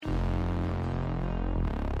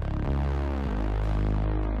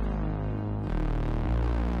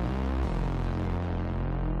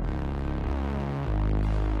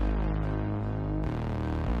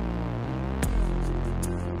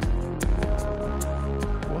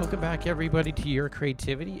Welcome back, everybody, to Your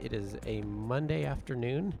Creativity. It is a Monday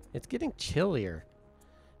afternoon. It's getting chillier,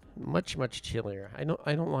 much chillier. I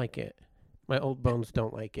don't like it. My old bones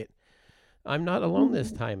don't like it. I'm not alone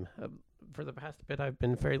this time. For the past bit, I've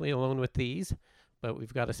been fairly alone with these, but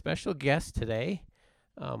we've got a special guest today.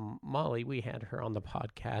 Molly, we had her on the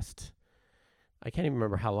podcast. I can't even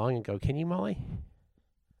remember how long ago. Can you, Molly?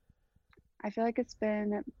 I feel like it's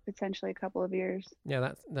been potentially a couple of years.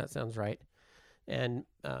 Yeah, that sounds right. And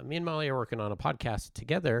me and Molly are working on a podcast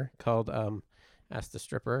together called Ask the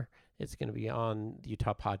Stripper. It's going to be on the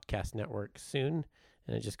Utah Podcast Network soon,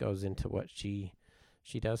 and it just goes into what she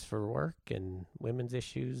does for work and women's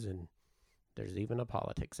issues, and there's even a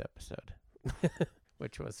politics episode,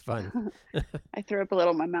 which was fun. I threw up a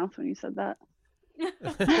little in my mouth when you said that.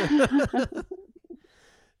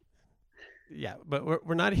 Yeah, but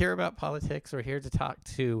we're not here about politics. We're here to talk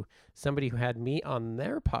to somebody who had me on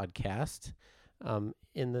their podcast,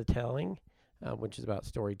 In the Telling, which is about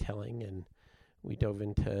storytelling, and we dove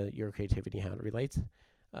into your creativity, how it relates.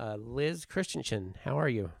 Liz Christensen, how are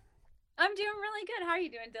you? I'm doing really good. How are you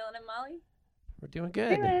doing, Dylan and Molly? We're doing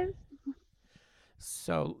good. Hey,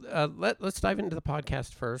 So let's dive into the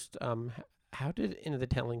podcast first. How did Into the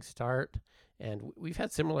Telling start? And we've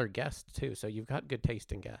had similar guests too, so you've got good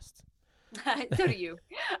taste in guests. So do you.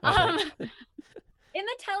 Okay. In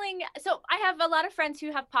the Telling, so I have a lot of friends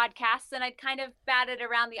who have podcasts, and I kind of batted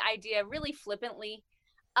around the idea really flippantly.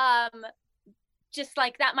 Just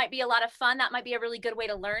like that might be a lot of fun. That might be a really good way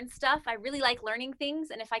to learn stuff. I really like learning things,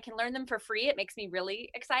 and if I can learn them for free, it makes me really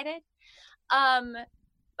excited.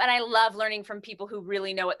 But I love learning from people who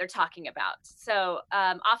really know what they're talking about. So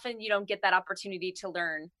often you don't get that opportunity to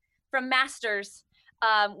learn from masters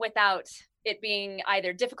without it being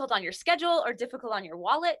either difficult on your schedule or difficult on your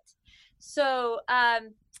wallet. So I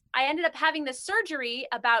ended up having this surgery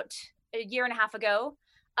about a year and a half ago,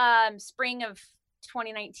 spring of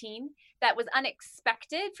 2019, that was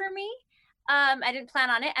unexpected for me. I didn't plan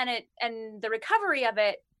on it, and the recovery of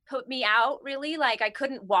it put me out really. Like I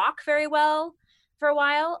couldn't walk very well for a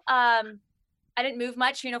while. I didn't move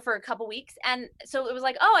much, for a couple weeks. And so it was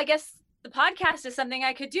like, oh, I guess the podcast is something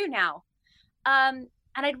I could do now.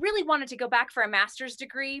 And I really wanted to go back for a master's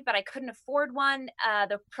degree, but I couldn't afford one.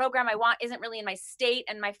 The program I want isn't really in my state,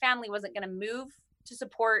 and my family wasn't going to move to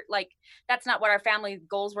support. Like, that's not what our family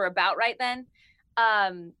goals were about right then.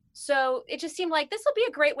 So it just seemed like this will be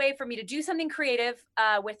a great way for me to do something creative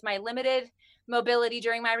with my limited mobility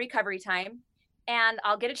during my recovery time. And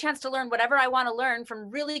I'll get a chance to learn whatever I want to learn from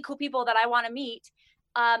really cool people that I want to meet.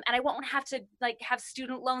 And I won't have to have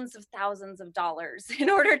student loans of thousands of dollars in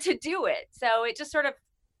order to do it. So it just sort of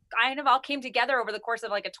kind of all came together over the course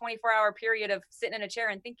of like a 24-hour period of sitting in a chair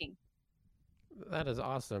and thinking. That is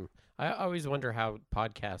awesome. I always wonder how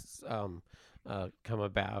podcasts come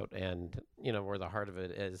about, and where the heart of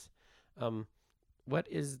it is. What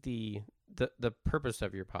is the purpose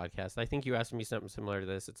of your podcast? I think you asked me something similar to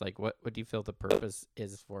this. It's like, what do you feel the purpose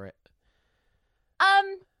is for it?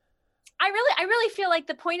 I really feel like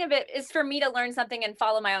the point of it is for me to learn something and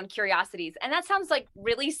follow my own curiosities. And that sounds like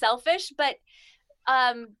really selfish, but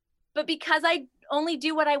because I only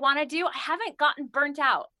do what I want to do, I haven't gotten burnt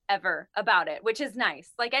out ever about it, which is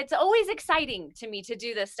nice. Like, it's always exciting to me to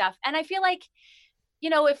do this stuff. And I feel like,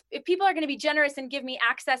 if people are going to be generous and give me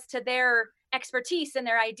access to their expertise and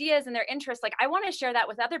their ideas and their interests, like, I want to share that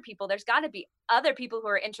with other people. There's got to be other people who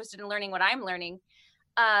are interested in learning what I'm learning.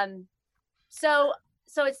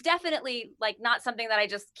 So it's definitely like not something that I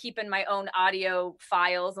just keep in my own audio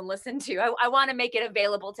files and listen to. I want to make it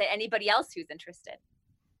available to anybody else who's interested.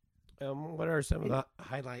 What are some of the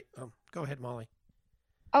highlight? Go ahead, Molly.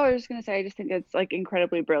 Oh, I was just gonna say, I just think it's like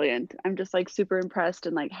incredibly brilliant. I'm just like super impressed,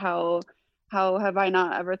 and like how have I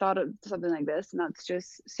not ever thought of something like this? And that's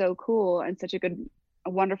just so cool and such a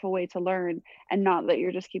wonderful way to learn, and not that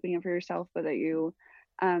you're just keeping it for yourself, but that you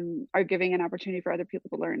are giving an opportunity for other people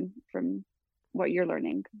to learn from what you're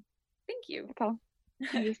learning. Thank you. That's all.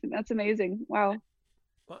 I just think that's amazing. Wow.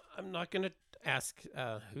 Well, I'm not going to ask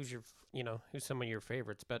who's some of your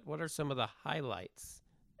favorites, but what are some of the highlights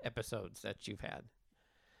episodes that you've had?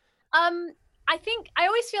 I think I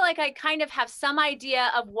always feel like I kind of have some idea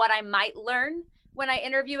of what I might learn when I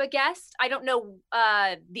interview a guest. I don't know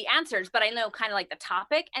the answers, but I know kind of like the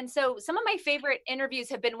topic. And so some of my favorite interviews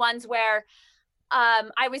have been ones where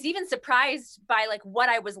I was even surprised by like what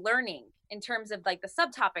I was learning in terms of like the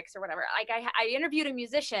subtopics or whatever. Like I interviewed a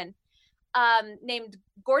musician named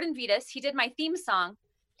Gordon Vitas. He did my theme song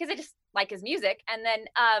because I just like his music. And then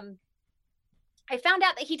I found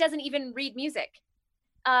out that he doesn't even read music.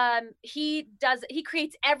 He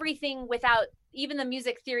creates everything without even the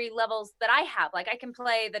music theory levels that I have. Like I can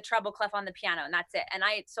play the treble clef on the piano and that's it. And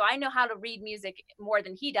so I know how to read music more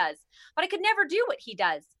than he does, but I could never do what he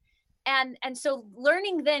does. And so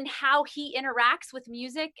learning then how he interacts with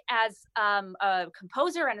music as a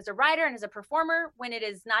composer and as a writer and as a performer, when it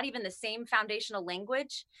is not even the same foundational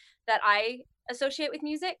language that I associate with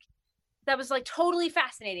music, that was like totally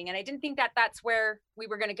fascinating. And I didn't think that that's where we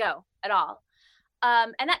were going to go at all.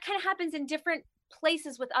 And that kind of happens in different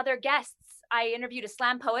places with other guests. I interviewed a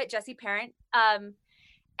slam poet, Jesse Parent,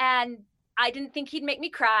 and I didn't think he'd make me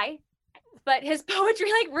cry, but his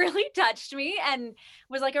poetry like really touched me and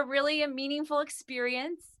was like a really meaningful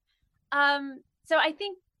experience. So I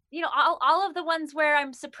think, you know, all of the ones where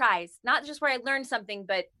I'm surprised, not just where I learned something,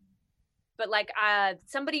 but like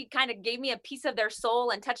somebody kind of gave me a piece of their soul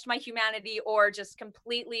and touched my humanity, or just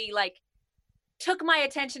completely like took my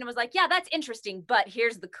attention and was like, yeah, that's interesting, but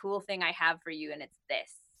here's the cool thing I have for you, and it's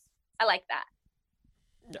this. I like that.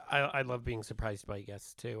 I love being surprised by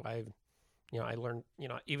guests too. I learned,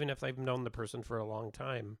 even if I've known the person for a long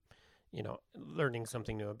time, learning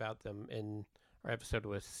something new about them. In our episode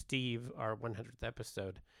with Steve, our 100th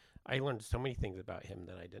episode, I learned so many things about him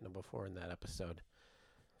that I didn't know before in that episode.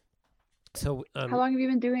 So, how long have you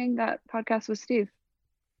been doing that podcast with Steve?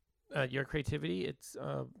 Your Creativity, it's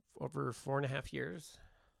over 4.5 years.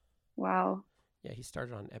 Wow. Yeah, he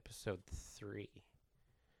started on episode 3.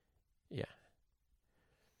 Yeah.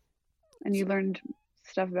 And you learned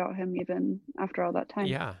stuff about him even after all that time.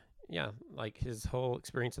 Yeah, like his whole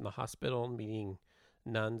experience in the hospital, meeting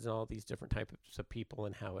nuns and all these different types of people,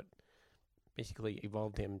 and how it basically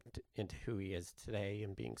evolved him into who he is today,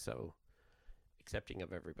 and being so accepting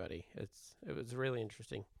of everybody. It was really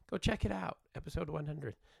interesting. Go check it out, episode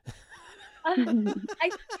 100.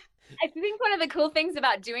 I think one of the cool things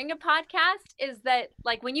about doing a podcast is that,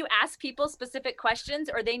 like, when you ask people specific questions,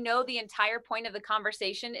 or they know the entire point of the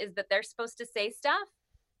conversation is that they're supposed to say stuff,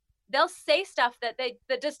 they'll say stuff that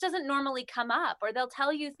just doesn't normally come up, or they'll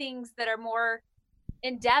tell you things that are more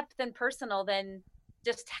in depth and personal than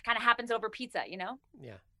just kind of happens over pizza,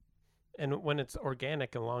 Yeah. And when it's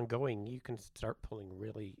organic and long going, you can start pulling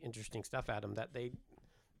really interesting stuff at them that they,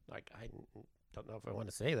 like, I don't know if I want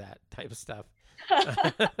to say that type of stuff.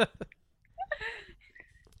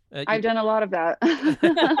 I've done a lot of that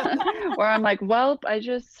where I'm like, well,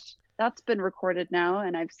 that's been recorded now,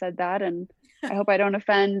 and I've said that, and I hope I don't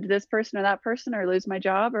offend this person or that person or lose my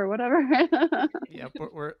job or whatever. Yeah,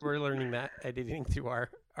 we're learning that editing through our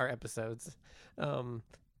episodes.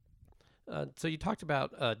 So you talked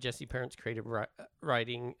about Jesse Parent's creative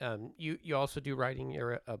writing. You also do writing.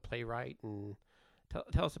 You're a playwright, and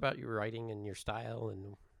tell us about your writing and your style, and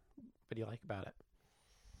what do you like about it?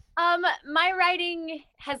 My writing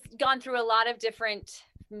has gone through a lot of different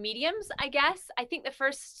mediums, I guess. I think the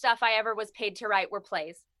first stuff I ever was paid to write were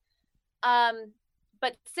plays.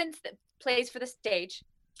 But since the plays for the stage,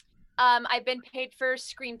 I've been paid for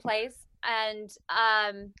screenplays and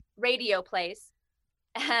radio plays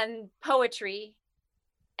and poetry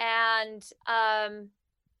and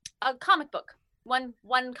a comic book. One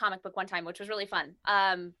comic book one time, which was really fun.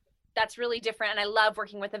 That's really different, and I love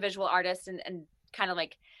working with a visual artist and kind of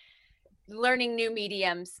like learning new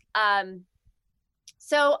mediums.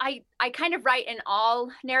 So I kind of write in all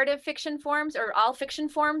narrative fiction forms, or all fiction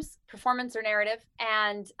forms, performance or narrative.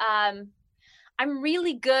 And I'm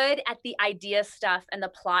really good at the idea stuff and the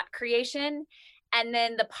plot creation. And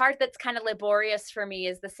then the part that's kind of laborious for me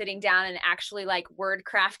is the sitting down and actually like word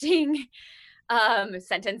crafting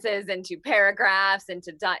sentences into paragraphs,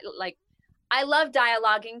 into I love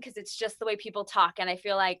dialoguing because it's just the way people talk. And I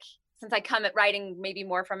feel like since I come at writing maybe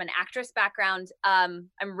more from an actress background, I'm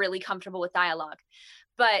really comfortable with dialogue.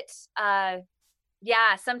 But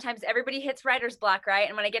yeah, sometimes everybody hits writer's block, right?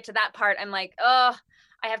 And when I get to that part, I'm like, oh,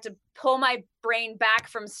 I have to pull my brain back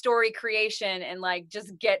from story creation and like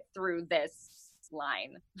just get through this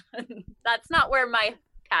line. That's not where my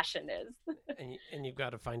passion is. And you've got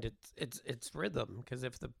to find it's rhythm, because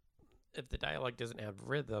if the dialogue doesn't have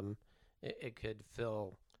rhythm, it could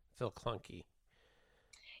feel clunky.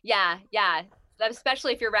 Yeah.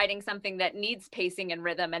 Especially if you're writing something that needs pacing and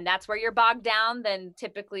rhythm, and that's where you're bogged down, then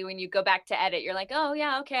typically when you go back to edit, you're like, oh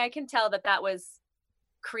yeah, okay, I can tell that was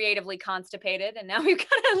creatively constipated, and now we've got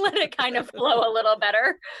to let it kind of flow a little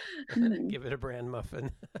better. Give it a bran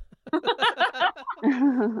muffin.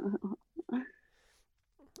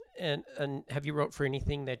 And have you wrote for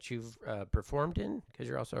anything that you've performed in? Because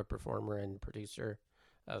you're also a performer and producer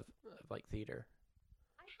of like theater.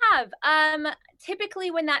 Have. Typically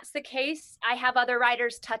when that's the case, I have other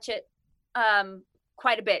writers touch it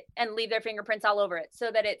quite a bit and leave their fingerprints all over it,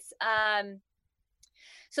 so that it's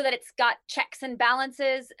so that it's got checks and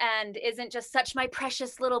balances and isn't just such my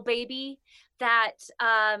precious little baby that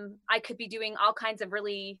I could be doing all kinds of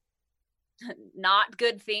really not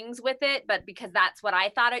good things with it, but because that's what I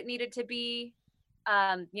thought it needed to be.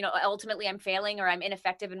 Ultimately I'm failing or I'm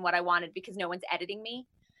ineffective in what I wanted because no one's editing me.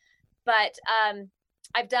 But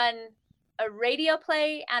I've done a radio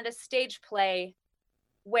play and a stage play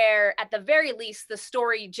where at the very least the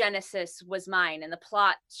story genesis was mine and the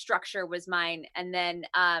plot structure was mine, and then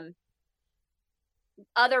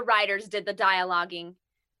other writers did the dialoguing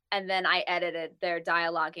and then I edited their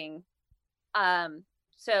dialoguing.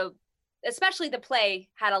 So especially the play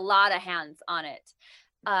had a lot of hands on it.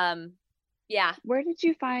 Yeah. Where did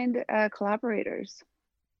you find collaborators?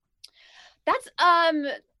 That's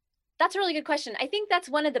a really good question. I think that's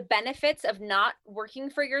one of the benefits of not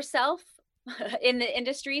working for yourself in the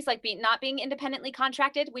industries, like not being independently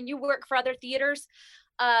contracted. When you work for other theaters,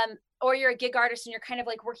 or you're a gig artist and you're kind of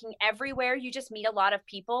like working everywhere, you just meet a lot of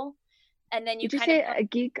people. And then Did you say a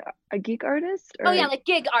geek artist? Or... Oh yeah, like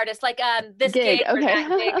gig artist, like this gig or okay. that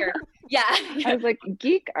gig, or yeah. I was like,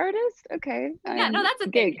 geek artist? Okay. Yeah, no, that's a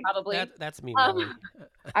gig. thing, probably. That's me, Molly.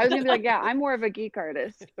 I was gonna be like, yeah, I'm more of a geek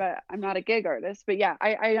artist, but I'm not a gig artist. But yeah,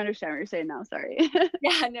 I understand what you're saying now. Sorry.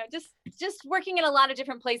 Yeah, no, just working in a lot of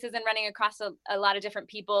different places and running across a lot of different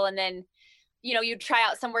people, and then you try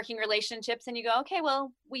out some working relationships and you go, okay,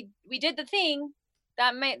 well, we did the thing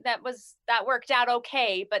that worked out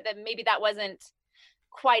okay, but then maybe that wasn't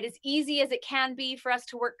quite as easy as it can be for us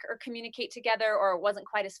to work or communicate together, or it wasn't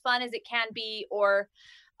quite as fun as it can be, or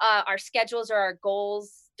our schedules or our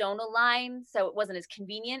goals don't align, so it wasn't as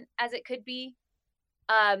convenient as it could be.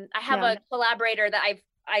 I have a collaborator that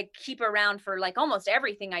I keep around for like almost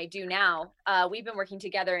everything I do now. We've been working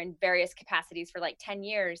together in various capacities for like 10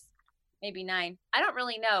 years, maybe 9. I don't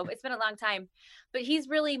really know. It's been a long time, but he's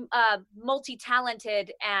really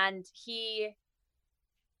multi-talented, and he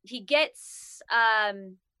gets, I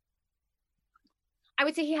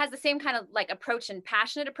would say he has the same kind of like approach and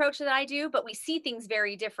passionate approach that I do, but we see things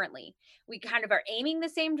very differently. We kind of are aiming the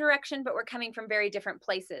same direction, but we're coming from very different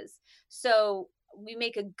places. So we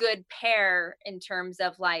make a good pair in terms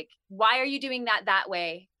of like, why are you doing that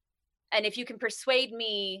way? And if you can persuade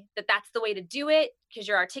me that that's the way to do it because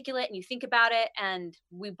you're articulate and you think about it and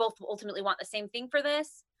we both ultimately want the same thing for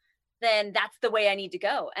this, then that's the way I need to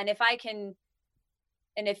go. And if I can,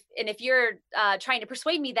 and if you're trying to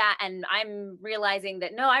persuade me that, and I'm realizing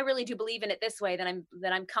that, no, I really do believe in it this way, then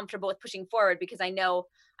I'm comfortable with pushing forward because I know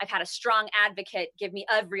I've had a strong advocate give me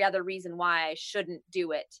every other reason why I shouldn't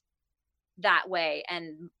do it that way.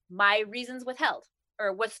 And my reasons withheld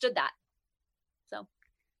or withstood that. So.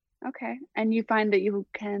 Okay. And you find that you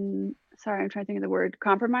can, sorry, I'm trying to think of the word,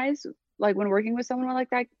 compromise, like when working with someone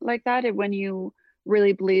like that, when you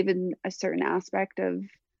really believe in a certain aspect of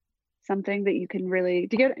something that you can really,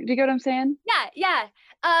 do you get what I'm saying? Yeah.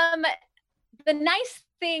 The nice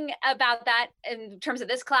thing about that in terms of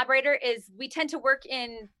this collaborator is we tend to work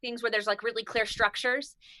in things where there's like really clear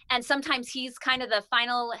structures, and sometimes he's kind of the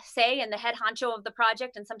final say and the head honcho of the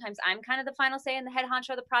project, and sometimes I'm kind of the final say and the head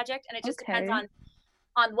honcho of the project, and it just depends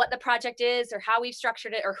on what the project is or how we've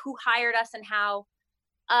structured it or who hired us and how.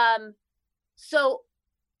 So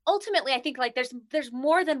ultimately I think like there's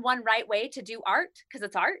more than one right way to do art because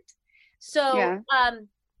it's art. So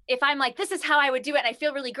if I'm like, this is how I would do it and I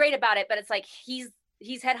feel really great about it, but it's like he's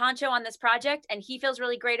head honcho on this project and he feels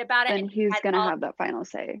really great about it, then he's gonna have that final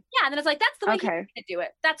say. Yeah, and then it's like, that's the way he's gonna do it.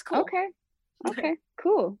 That's cool. Okay,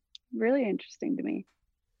 cool. Really interesting to me.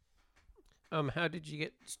 How did you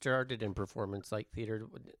get started in performance, like theater?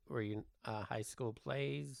 Were you high school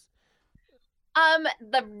plays?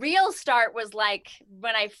 The real start was like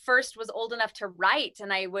when I first was old enough to write,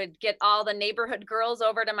 and I would get all the neighborhood girls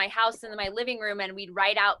over to my house in my living room, and we'd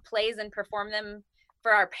write out plays and perform them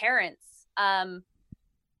for our parents.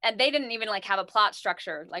 And they didn't even like have a plot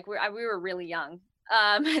structure. Like we were really young.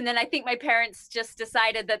 And then I think my parents just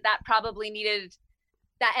decided that probably needed,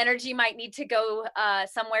 that energy might need to go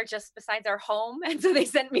somewhere just besides our home. And so they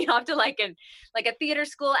sent me off to like a theater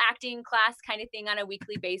school acting class kind of thing on a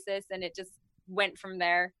weekly basis. And it just went from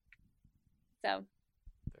there. So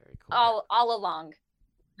very cool. All along.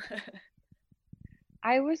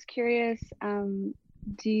 I was curious, so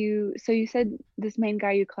you said this main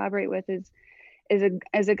guy you collaborate with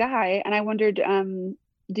is a guy, and I wondered,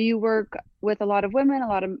 do you work with a lot of women,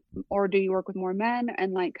 or do you work with more men,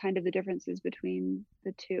 and like kind of the differences between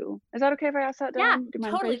the two? Is that okay if I ask that, Dylan? Yeah, do you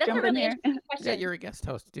mind totally. if I That's jump a really in here? interesting question. Yeah, you're a guest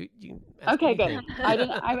host. Do you ask Okay, anything? good.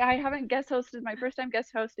 I haven't guest hosted, my first time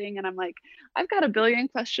guest hosting, and I'm like, I've got a billion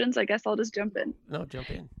questions. I guess I'll just jump in. No, jump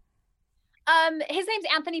in. His name's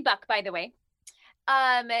Anthony Buck, by the way.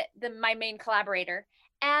 My main collaborator.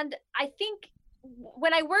 And I think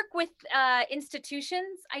when I work with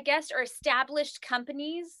institutions, I guess, or established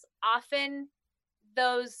companies, often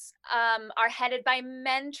those are headed by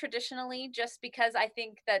men traditionally, just because I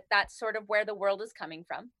think that that's sort of where the world is coming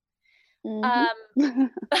from.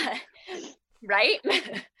 Um, right?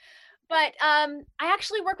 But I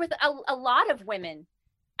actually work with a lot of women.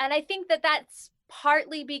 And I think that that's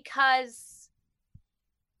partly because,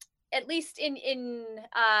 at least in in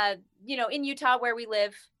Utah where we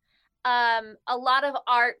live, a lot of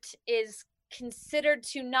art is considered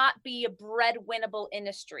to not be a breadwinnable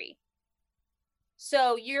industry.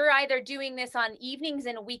 So you're either doing this on evenings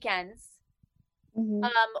and weekends,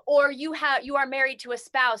 or you are married to a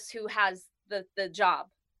spouse who has the job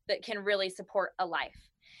that can really support a life.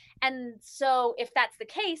 And so if that's the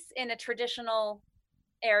case in a traditional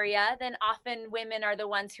area, then often women are the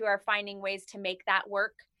ones who are finding ways to make that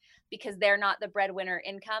work, because they're not the breadwinner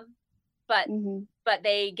income, but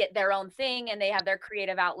they get their own thing and they have their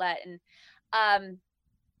creative outlet. And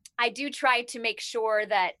I do try to make sure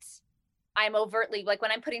that I'm overtly, like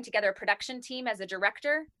when I'm putting together a production team as a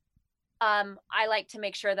director, I like to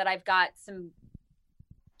make sure that I've got some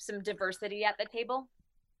diversity at the table.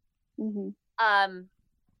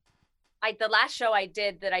 The last show I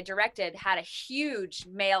did that I directed had a huge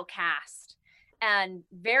male cast and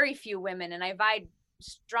very few women, and I vied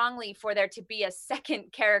strongly for there to be a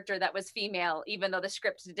second character that was female, even though the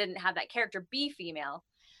script didn't have that character be female.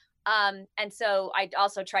 And so I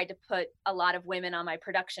also tried to put a lot of women on my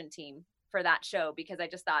production team for that show, because I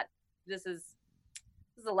just thought this is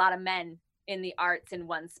a lot of men in the arts in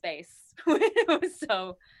one space.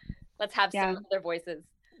 So let's have some other voices.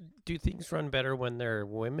 Do things run better when they're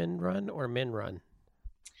women run or men run?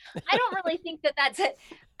 I don't really think that that's it.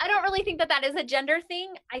 I don't really think that that is a gender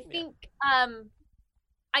thing. I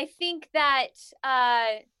think that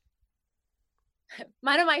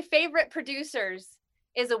one of my favorite producers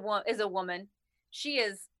is a woman. She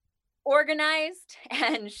is organized,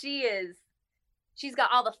 and she's got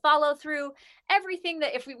all the follow through, everything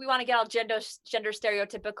that, if we want to get all gender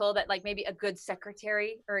stereotypical, that like maybe a good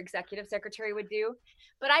secretary or executive secretary would do.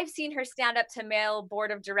 But I've seen her stand up to male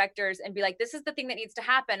board of directors and be like, this is the thing that needs to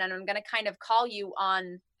happen, and I'm going to kind of call you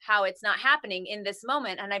on how it's not happening in this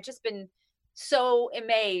moment. And I've just been so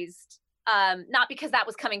amazed, not because that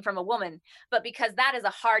was coming from a woman, but because that is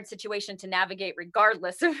a hard situation to navigate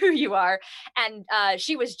regardless of who you are. And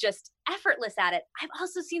she was just effortless at it. I've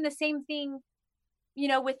also seen the same thing,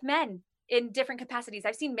 with men in different capacities.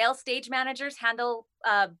 I've seen male stage managers handle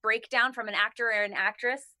a breakdown from an actor or an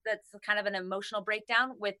actress that's kind of an emotional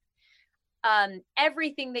breakdown with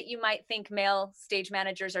everything that you might think male stage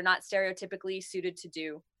managers are not stereotypically suited to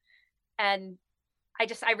do. And I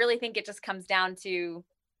really think it just comes down to,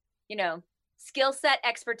 skill set,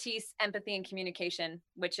 expertise, empathy, and communication,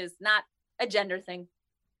 which is not a gender thing.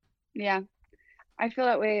 Yeah. I feel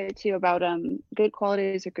that way too about good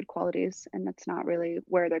qualities are good qualities, and that's not really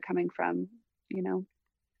where they're coming from,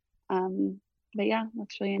 but yeah,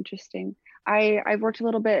 that's really interesting. I've worked a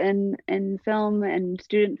little bit in film and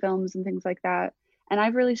student films and things like that, and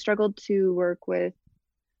I've really struggled to work with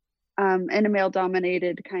in a male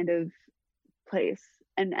dominated kind of place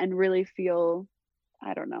and really feel,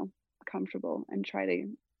 I don't know, comfortable, and try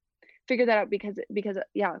to figure that out, because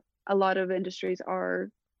yeah, a lot of industries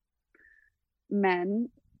are men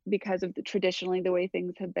because of traditionally the way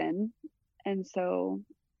things have been. And so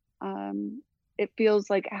it feels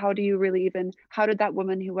like, how did that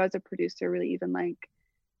woman who was a producer really even, like,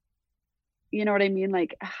 you know what I mean,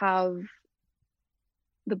 like, have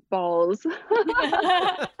the balls to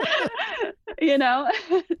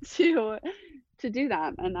do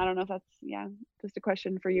that. And I don't know if that's just a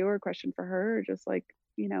question for you or a question for her, or just like,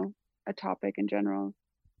 a topic in general.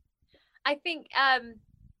 I think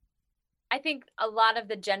a lot of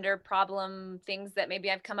the gender problem things that maybe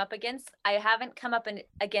I've come up against, I haven't come up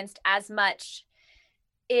against as much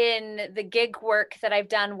in the gig work that I've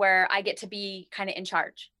done, where I get to be kind of in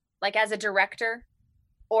charge, like as a director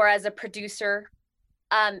or as a producer.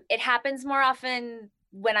 It happens more often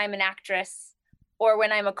when I'm an actress or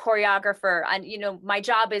when I'm a choreographer, and my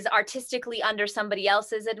job is artistically under somebody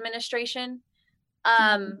else's administration.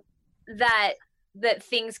 That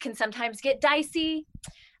things can sometimes get dicey.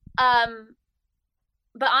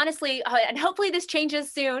 But honestly, and hopefully this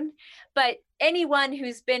changes soon, but anyone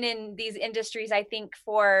who's been in these industries, I think,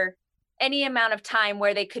 for any amount of time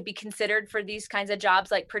where they could be considered for these kinds of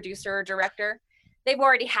jobs like producer or director, they've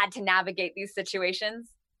already had to navigate these situations,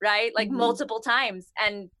 right? Like multiple times,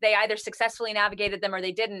 and they either successfully navigated them or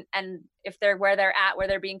they didn't. And if they're where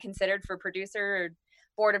they're being considered for producer or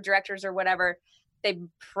board of directors or whatever, they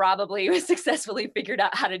probably successfully figured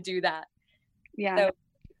out how to do that. Yeah. So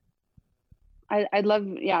I'd love,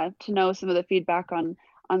 to know some of the feedback on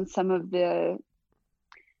some of the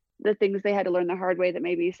things they had to learn the hard way that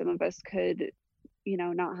maybe some of us could,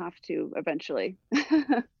 not have to eventually.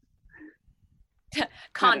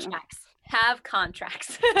 contracts. Have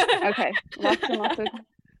contracts. Okay. Lots and lots of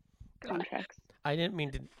contracts. I didn't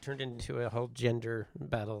mean to turn it into a whole gender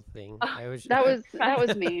battle thing. Oh, That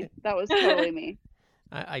was me. That was totally me.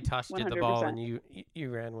 I tossed you the ball 100%. and you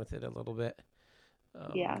ran with it a little bit.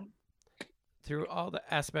 Yeah. Through all the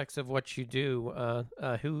aspects of what you do,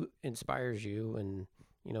 who inspires you, and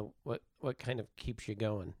what kind of keeps you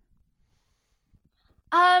going?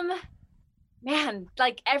 Man,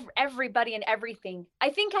 like everybody and everything. I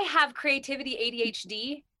think I have creativity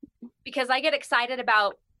ADHD because I get excited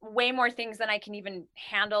about way more things than I can even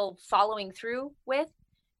handle following through with.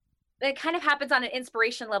 It kind of happens on an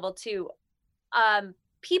inspiration level too.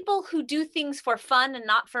 People who do things for fun and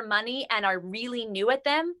not for money and are really new at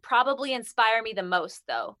them probably inspire me the most,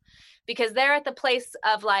 though, because they're at the place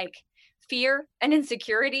of like fear and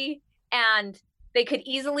insecurity, and they could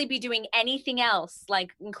easily be doing anything else,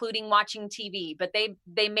 like including watching TV, but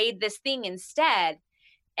they made this thing instead.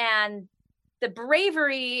 And the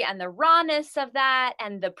bravery and the rawness of that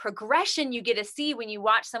and the progression you get to see when you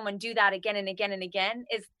watch someone do that again and again and again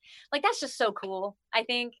is like, that's just so cool. I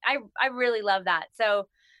think I really love that. So,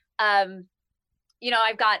 I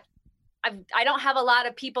don't have a lot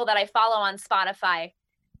of people that I follow on Spotify,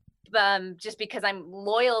 just because I'm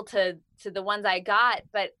loyal to the ones I got.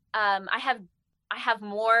 But I have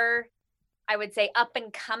more, I would say, up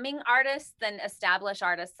and coming artists than established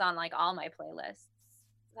artists on like all my playlists.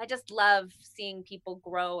 I just love seeing people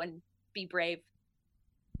grow and be brave.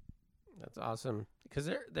 That's awesome, because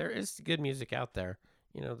there is good music out there.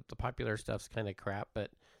 The popular stuff's kind of crap, but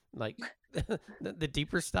like the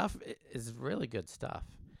deeper stuff is really good stuff.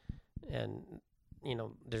 And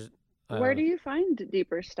there's where do you find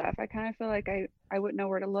deeper stuff? I kind of feel like I wouldn't know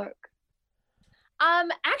where to look.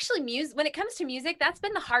 Actually, when it comes to music, that's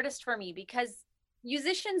been the hardest for me, because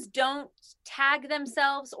musicians don't tag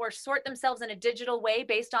themselves or sort themselves in a digital way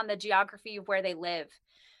based on the geography of where they live.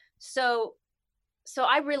 So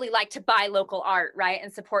I really like to buy local art, right,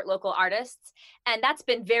 and support local artists. And that's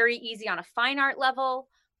been very easy on a fine art level,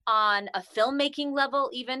 on a filmmaking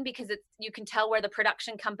level, even, because you can tell where the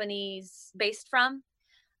production company's based from.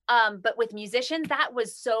 But with musicians, that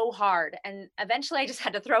was so hard. And eventually I just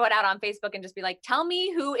had to throw it out on Facebook and just be like, tell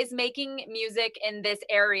me who is making music in this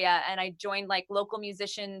area. And I joined like local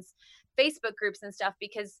musicians Facebook groups and stuff,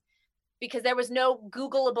 because there was no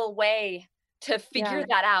Googleable way to figure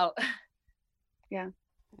that out. Yeah.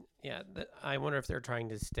 Yeah. I wonder if they're trying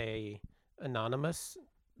to stay anonymous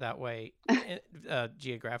that way,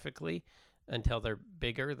 geographically, until they're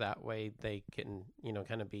bigger. That way they can,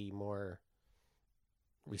 kind of be more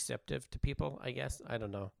receptive to people, I guess. I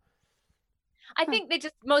don't know. I think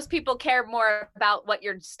most people care more about what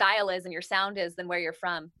your style is and your sound is than where you're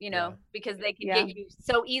from, because they can get you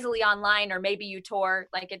so easily online, or maybe you tour.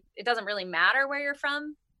 Like it doesn't really matter where you're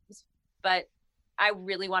from, but I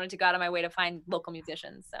really wanted to go out of my way to find local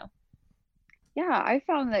musicians. So yeah, I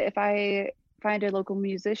found that if I find a local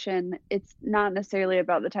musician, it's not necessarily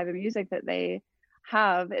about the type of music that they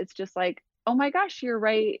have. It's just like, oh my gosh, you're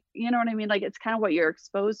right. You know what I mean? Like, it's kind of what you're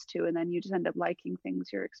exposed to, and then you just end up liking things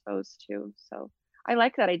you're exposed to. So I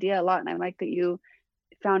like that idea a lot. And I like that you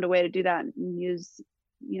found a way to do that and use,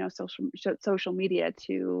 social media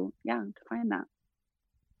to find that.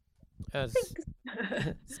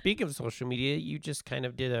 Speaking of social media, you just kind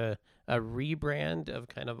of did a rebrand of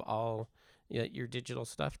kind of all your digital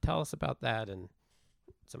stuff. Tell us about that and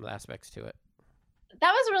some of the aspects to it.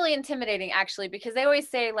 That was really intimidating, actually, because they always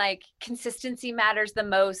say like consistency matters the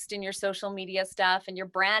most in your social media stuff, and your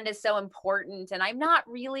brand is so important. And I'm not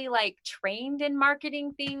really like trained in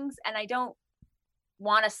marketing things, and I don't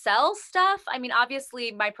want to sell stuff. I mean,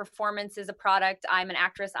 obviously my performance is a product. I'm an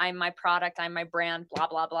actress. I'm my product. I'm my brand, blah,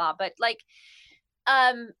 blah, blah. But like,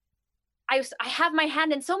 I have my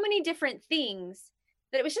hand in so many different things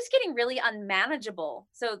that it was just getting really unmanageable.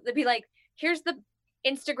 So they'd be like, here's the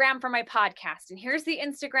Instagram for my podcast, and here's the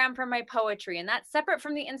Instagram for my poetry, and that's separate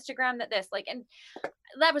from the Instagram and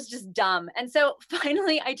that was just dumb. And so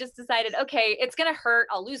finally I just decided, okay, it's gonna hurt,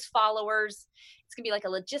 I'll lose followers, it's gonna be like a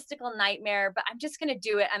logistical nightmare, but I'm just gonna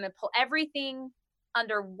do it. I'm gonna pull everything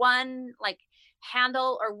under one like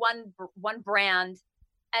handle or one brand,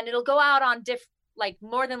 and it'll go out on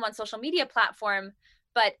more than one social media platform,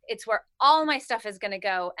 but it's where all my stuff is going to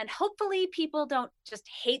go. And hopefully people don't just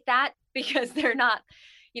hate that because they're not,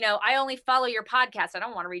 I only follow your podcast. I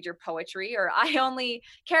don't want to read your poetry, or I only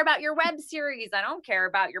care about your web series. I don't care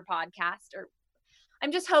about your podcast. Or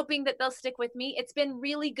I'm just hoping that they'll stick with me. It's been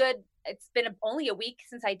really good. It's been only a week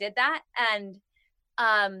since I did that. And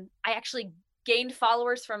I actually gained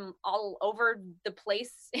followers from all over the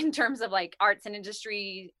place in terms of like arts and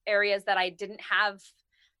industry areas that I didn't have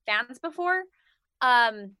fans before.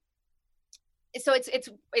 So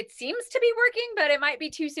it seems to be working, but it might be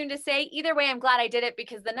too soon to say. Either way, I'm glad I did it,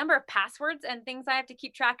 because the number of passwords and things I have to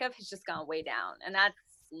keep track of has just gone way down, and that's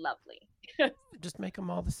lovely. Just make them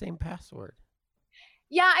all the same password.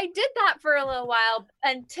 Yeah, I did that for a little while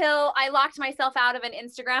until I locked myself out of an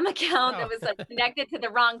Instagram account that was like connected to the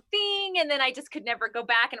wrong thing. And then I just could never go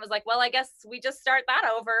back. And it was like, well, I guess we just start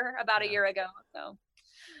that over about a year ago. So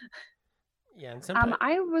yeah. And sometimes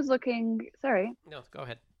I was looking, sorry. No, go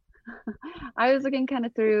ahead. I was looking kind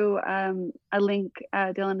of through a link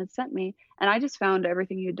Dylan had sent me, and I just found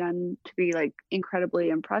everything you'd done to be like incredibly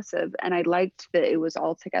impressive. And I liked that it was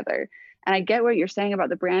all together. And I get what you're saying about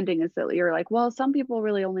the branding, is that you're like, well, some people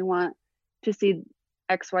really only want to see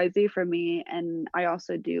XYZ from me, and I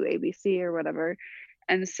also do ABC or whatever.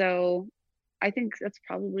 And so I think that's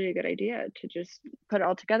probably a good idea to just put it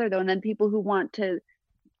all together, though. And then people who want to,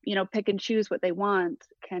 pick and choose what they want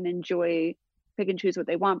can pick and choose what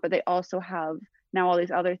they want, but they also have now all these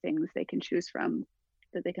other things they can choose from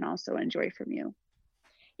that they can also enjoy from you.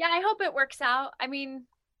 Yeah, I hope it works out. I mean,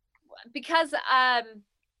 because I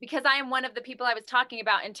am one of the people I was talking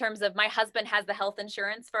about in terms of my husband has the health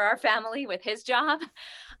insurance for our family with his job.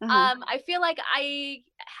 I feel like I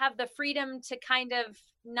have the freedom to kind of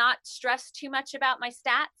not stress too much about my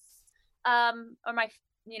stats, or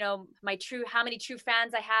my true, how many true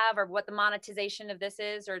fans I have, or what the monetization of this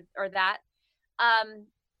is, or that.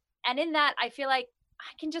 And in that, I feel like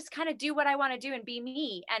I can just kind of do what I want to do and be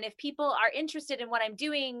me. And if people are interested in what I'm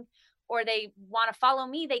doing, or they want to follow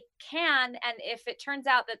me, they can. And if it turns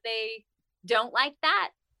out that they don't like that,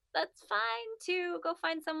 that's fine too. Go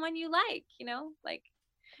find someone you like, like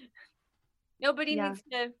nobody needs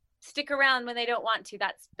to stick around when they don't want to.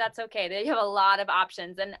 That's okay. They have a lot of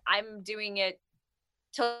options, and I'm doing it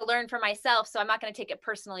to learn for myself. So I'm not going to take it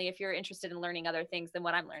personally if you're interested in learning other things than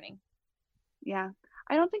what I'm learning. Yeah.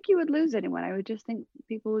 I don't think you would lose anyone. I would just think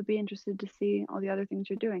people would be interested to see all the other things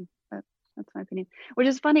you're doing. But that's my opinion, which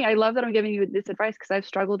is funny. I love that I'm giving you this advice, because I've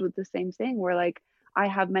struggled with the same thing where like I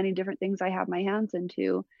have many different things I have my hands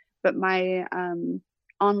into, but my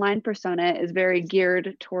online persona is very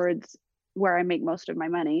geared towards where I make most of my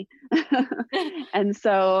money. And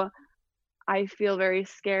so I feel very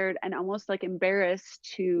scared and almost like embarrassed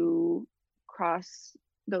to cross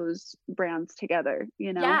those brands together,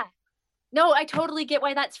 Yeah. No, I totally get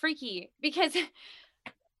why that's freaky, because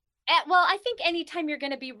I think anytime you're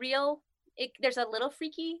going to be real, there's a little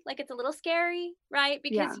freaky, like it's a little scary, right?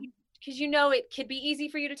 Because it could be easy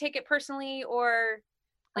for you to take it personally, or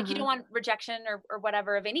like you don't want rejection or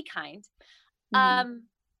whatever of any kind.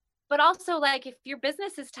 But also, like, if your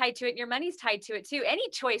business is tied to it, your money's tied to it too. Any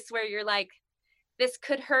choice where you're like, this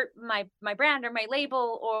could hurt my brand or my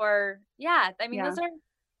label, or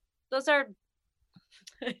those are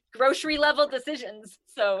grocery level decisions.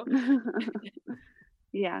 So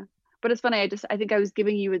yeah, but it's funny. I think I was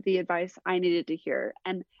giving you the advice I needed to hear,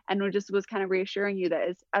 and just was kind of reassuring you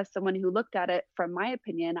that as someone who looked at it from my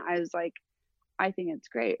opinion, I was like, I think it's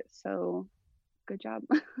great. So good job.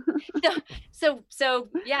 so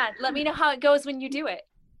yeah, let me know how it goes when you do it.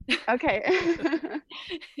 Okay.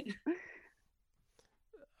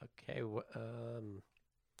 Okay.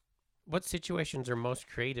 What situations are most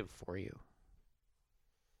creative for you?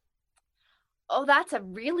 Oh, that's a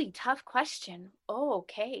really tough question. Oh,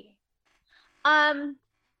 okay.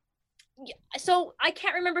 So I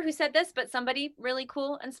can't remember who said this, but somebody really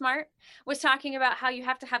cool and smart was talking about how you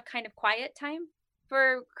have to have kind of quiet time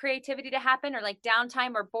for creativity to happen, or like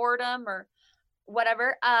downtime or boredom or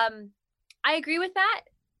whatever. I agree with that,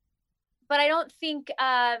 but I don't think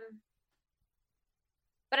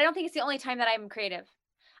it's the only time that I'm creative.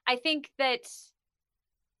 I think that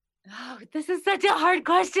this is such a hard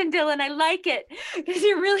question, Dylan. I like it, because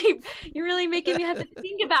you're really making me have to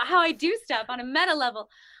think about how I do stuff on a meta level.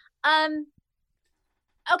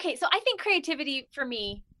 Okay, so I think creativity for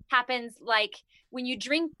me happens like when you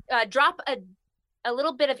drop a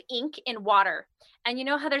little bit of ink in water, and you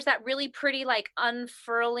know how there's that really pretty like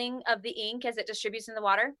unfurling of the ink as it distributes in the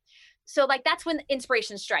water. So like that's when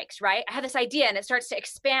inspiration strikes, right? I have this idea and it starts to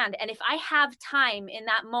expand, and if I have time in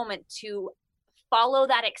that moment to follow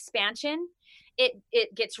that expansion, it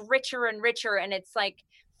gets richer and richer, and it's like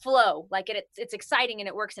flow, like it's exciting and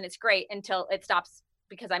it works and it's great until it stops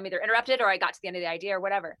because I'm either interrupted or I got to the end of the idea or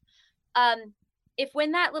whatever. If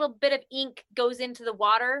when that little bit of ink goes into the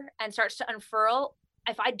water and starts to unfurl,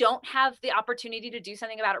 if I don't have the opportunity to do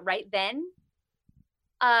something about it right then,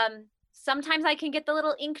 sometimes I can get the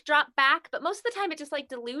little ink drop back, but most of the time it just like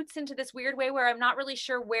dilutes into this weird way where I'm not really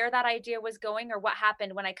sure where that idea was going or what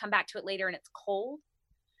happened when I come back to it later and it's cold.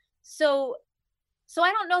 So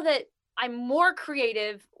I don't know that I'm more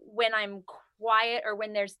creative when I'm quiet or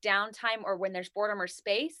when there's downtime or when there's boredom or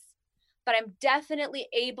space, but I'm definitely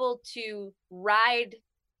able to ride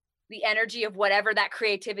the energy of whatever that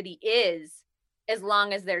creativity is as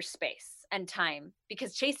long as there's space and time,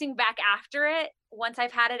 because chasing back after it, once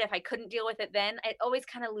I've had it, if I couldn't deal with it then, it always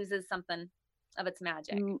kind of loses something of its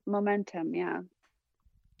magic. Momentum, yeah.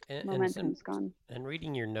 Momentum's gone. And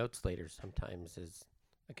reading your notes later sometimes is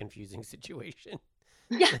a confusing situation.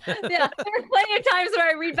 Yeah. There are plenty of times where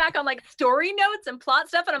I read back on like story notes and plot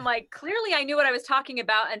stuff, and I'm like, clearly I knew what I was talking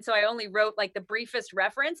about, and so I only wrote like the briefest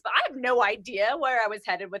reference, but I have no idea where I was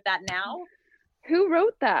headed with that now. Who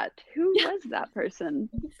wrote that? Who was that person?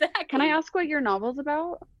 Exactly. Can I ask what your novel's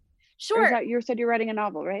about? Sure. Or is that, you said you're writing a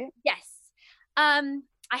novel, right? Yes. I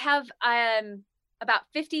have about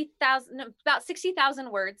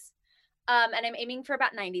 60,000 words, and I'm aiming for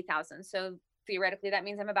about 90,000. So theoretically, that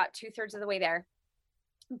means I'm about 2/3 of the way there.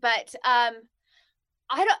 But I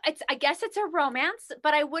guess it's a romance,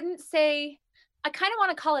 but I wouldn't say. I kind of want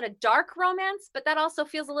to call it a dark romance, but that also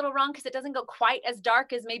feels a little wrong because it doesn't go quite as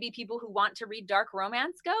dark as maybe people who want to read dark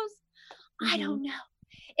romance goes. Mm-hmm. I don't know.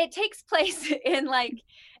 It takes place in like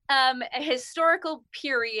a historical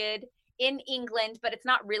period in England, but it's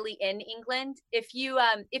not really in England. If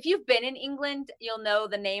you've been in England, you'll know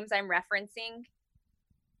the names I'm referencing.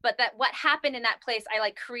 But that what happened in that place, I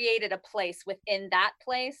like created a place within that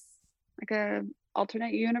place. Like a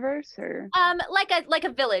alternate universe, or like a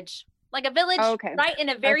village. Like a village, okay. Right in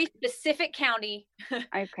a very specific county.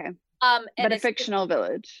 Okay. But a fictional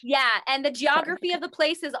village. Yeah, and the geography of the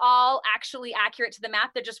place is all actually accurate to the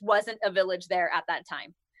map. There just wasn't a village there at that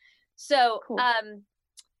time. So, cool. I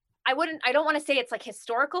don't want to say it's like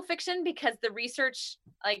historical fiction because the research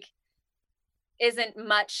like isn't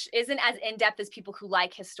as in-depth as people who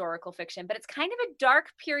like historical fiction, but it's kind of a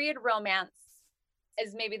dark period romance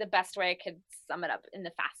is maybe the best way I could sum it up in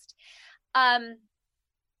the fast. I'll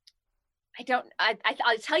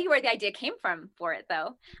tell you where the idea came from for it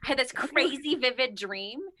though. I had this crazy vivid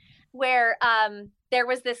dream where there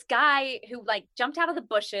was this guy who like jumped out of the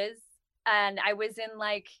bushes, and I was in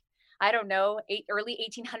like, I don't know, early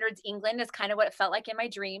 1800s England is kind of what it felt like in my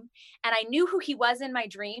dream. And I knew who he was in my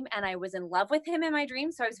dream, and I was in love with him in my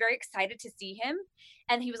dream. So I was very excited to see him.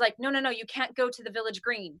 And he was like, no, you can't go to the village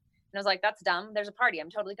green. And I was like, that's dumb. There's a party. I'm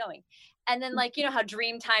totally going. And then like, you know how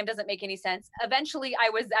dream time doesn't make any sense. Eventually I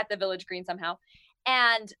was at the village green somehow.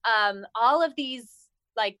 And all of these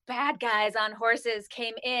like bad guys on horses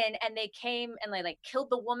came in, and they came and they like killed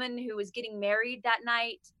the woman who was getting married that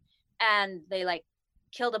night. And they like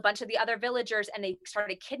killed a bunch of the other villagers, and they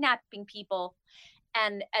started kidnapping people.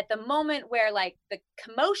 And at the moment where like the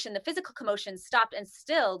physical commotion stopped and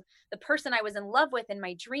stilled, the person I was in love with in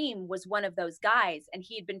my dream was one of those guys. And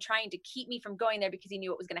he had been trying to keep me from going there because he knew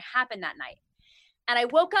what was going to happen that night. And I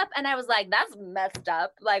woke up and I was like, that's messed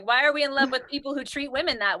up. Like, why are we in love with people who treat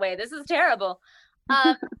women that way? This is terrible.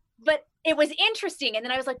 But it was interesting. And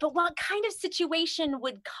then I was like, but what kind of situation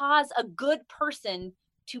would cause a good person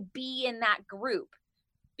to be in that group?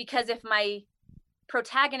 Because if my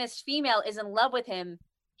protagonist female is in love with him,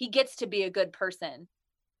 he gets to be a good person.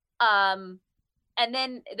 And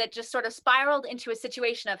then that just sort of spiraled into a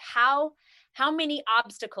situation of how many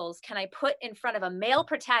obstacles can I put in front of a male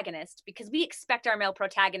protagonist, because we expect our male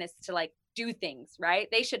protagonists to like do things, right?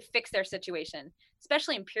 They should fix their situation,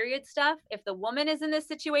 especially in period stuff. If the woman is in this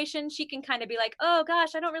situation, she can kind of be like, oh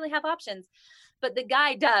gosh, I don't really have options, but the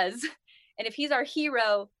guy does. And if he's our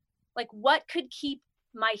hero, like what could keep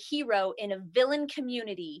my hero in a villain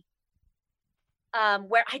community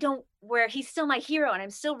where he's still my hero and I'm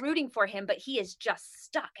still rooting for him, but he is just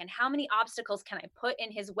stuck? And how many obstacles can I put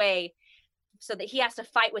in his way so that he has to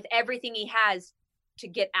fight with everything he has to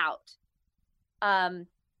get out? And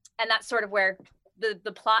that's sort of where the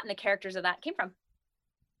plot and the characters of that came from.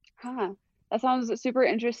 That sounds super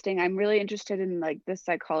interesting. I'm really interested in like the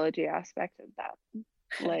psychology aspect of that.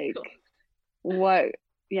 Like cool.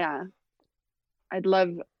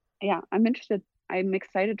 I'm interested. I'm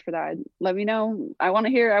excited for that. Let me know. I want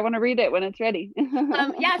to read it when it's ready.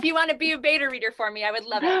 Yeah, if you want to be a beta reader for me, I would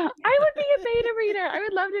love it. I would be a beta reader. I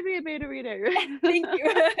would love to be a beta reader. Thank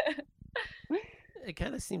you. It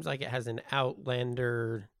kind of seems like it has an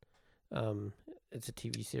Outlander, it's a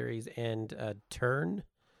TV series, and Turn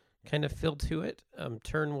kind of feel to it.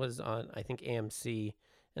 Turn was on, I think, AMC,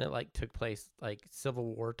 and it like took place like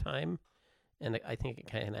Civil War time, and I think it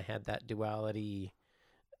kind of had that duality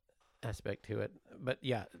aspect to it. But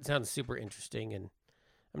yeah, it sounds super interesting, and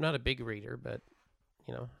I'm not a big reader, but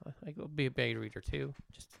you know, I will be a big reader too,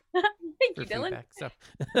 just Thank for you, Dylan. feedback. So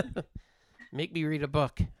make me read a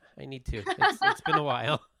book. I need to. It's been a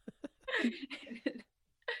while.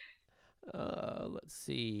 Let's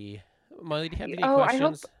see. Molly, do you have any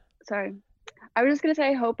questions? Sorry. I was just gonna say,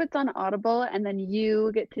 I hope it's on Audible, and then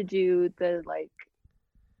you get to do the like,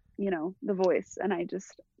 the voice, and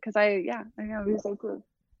because I know it was so cool.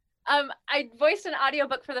 I voiced an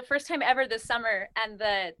audiobook for the first time ever this summer, and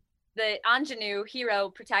the ingenue hero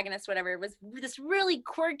protagonist, whatever, was this really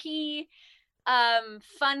quirky,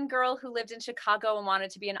 fun girl who lived in Chicago and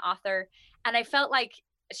wanted to be an author, and I felt like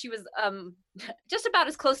she was just about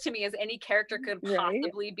as close to me as any character could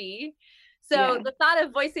possibly be. So the thought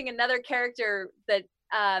of voicing another character that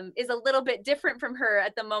is a little bit different from her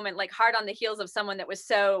at the moment, like hard on the heels of someone that was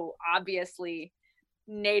so obviously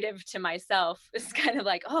native to myself, is kind of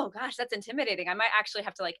like, oh gosh, that's intimidating. I might actually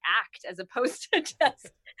have to like act as opposed to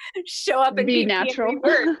just show up and be natural.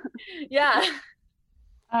 Yeah.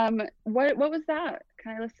 What was that?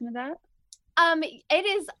 Can I listen to that? It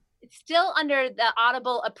is still under the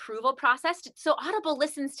Audible approval process. So Audible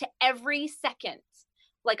listens to every second.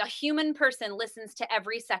 Like a human person listens to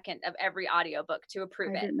every second of every audiobook to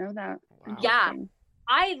approve it. I didn't know that. Wow. Yeah.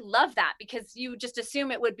 I love that because you just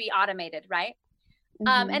assume it would be automated, right?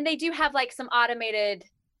 And they do have like some automated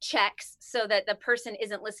checks so that the person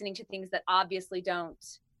isn't listening to things that obviously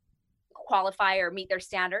don't qualify or meet their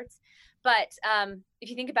standards. But if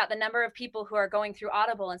you think about the number of people who are going through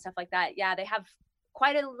Audible and stuff like that, yeah, they have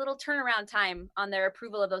quite a little turnaround time on their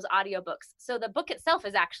approval of those audiobooks. So the book itself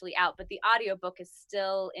is actually out, but the audiobook is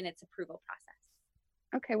still in its approval process.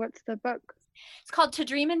 Okay, what's the book? It's called To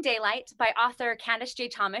Dream in Daylight by author Candace J.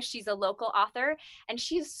 Thomas. She's a local author, and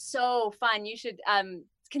she's so fun. You should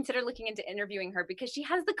consider looking into interviewing her because she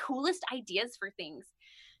has the coolest ideas for things.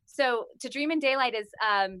 So To Dream in Daylight is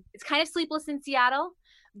it's kind of Sleepless in Seattle,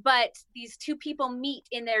 but these two people meet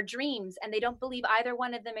in their dreams and they don't believe either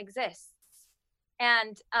one of them exists.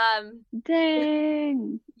 And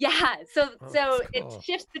dang. Yeah, so cool. It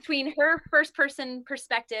shifts between her first person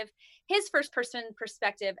perspective, his first person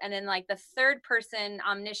perspective, and then like the third person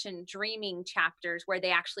omniscient dreaming chapters where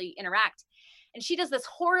they actually interact. And she does this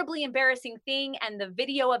horribly embarrassing thing, and the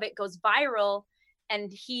video of it goes viral,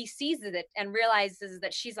 and he sees it and realizes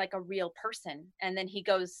that she's like a real person. And then he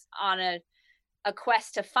goes on a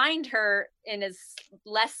quest to find her in as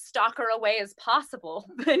less stalker a way as possible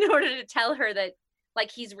in order to tell her that like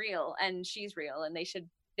he's real and she's real, and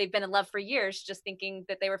they've been in love for years, just thinking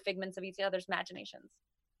that they were figments of each other's imaginations.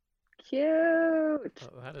 Cute.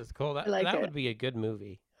 Oh, that is cool. That would be a good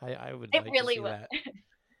movie. I would. It like really to see would.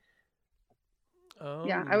 That.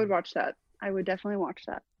 Yeah, I would watch that. I would definitely watch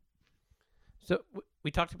that. So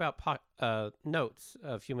we talked about notes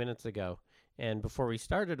a few minutes ago, and before we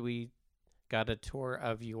started, we got a tour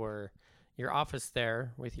of your office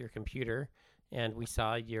there with your computer, and we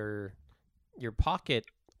saw your pocket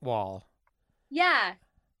wall. Yeah.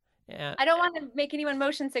 And I don't want to make anyone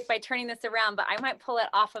motion sick by turning this around, but I might pull it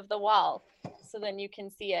off of the wall so then you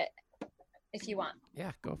can see it if you want.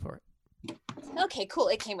 Yeah, go for it. Okay, cool.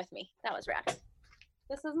 It came with me. That was rad.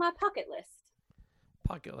 This is my pocket list.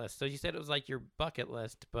 Pocket list. So you said it was like your bucket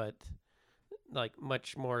list, but like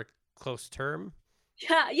much more close term.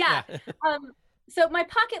 Yeah. So my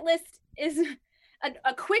pocket list is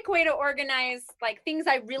a quick way to organize like things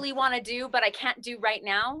I really want to do, but I can't do right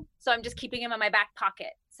now. So I'm just keeping them in my back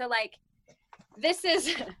pocket. So like, this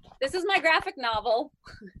is my graphic novel,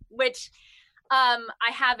 which I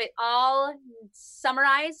have it all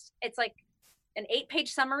summarized. It's like an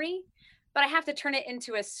 8-page summary, but I have to turn it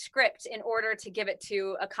into a script in order to give it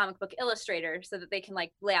to a comic book illustrator so that they can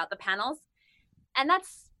like lay out the panels. And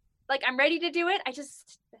that's like, I'm ready to do it. I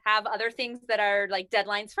just have other things that are like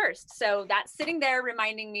deadlines first. So that's sitting there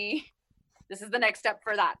reminding me this is the next step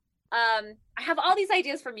for that. I have all these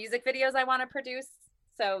ideas for music videos I want to produce.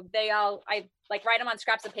 So I like write them on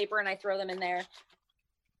scraps of paper and I throw them in there.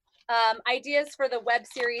 Ideas for the web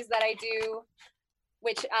series that I do,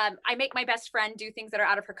 which I make my best friend do things that are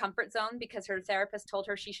out of her comfort zone because her therapist told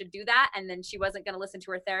her she should do that. And then she wasn't going to listen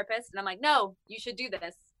to her therapist. And I'm like, no, you should do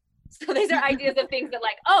this. So these are ideas of things that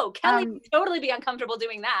like, oh, Kelly would totally be uncomfortable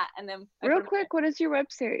doing that. And then real quick, what is your web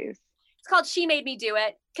series? It's called She Made Me Do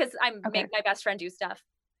It because I make my best friend do stuff.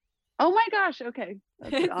 Oh my gosh. Okay.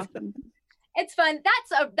 That's awesome. It's fun.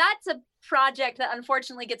 That's a project that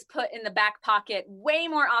unfortunately gets put in the back pocket way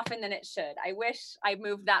more often than it should. I wish I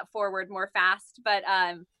moved that forward more fast, but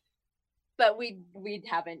we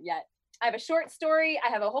haven't yet. I have a short story.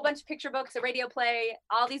 I have a whole bunch of picture books, a radio play,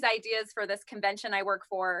 all these ideas for this convention I work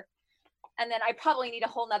for. And then I probably need a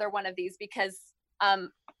whole nother one of these because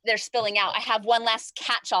they're spilling out. I have one last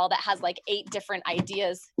catch-all that has like 8 different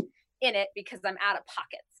ideas in it because I'm out of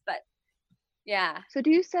pockets. But yeah. So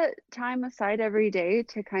do you set time aside every day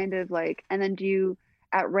to kind of like, and then do you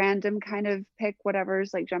at random kind of pick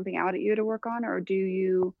whatever's like jumping out at you to work on, or do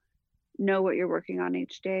you know what you're working on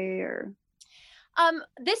each day? Or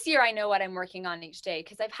this year I know what I'm working on each day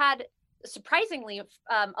because I've had surprisingly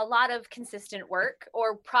a lot of consistent work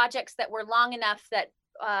or projects that were long enough that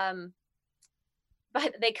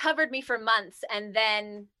but they covered me for months, and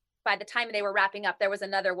then by the time they were wrapping up there was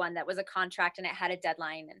another one that was a contract and it had a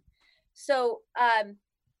deadline. And so I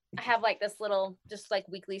have like this little just like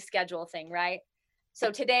weekly schedule thing, right?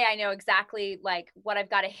 So today I know exactly like what I've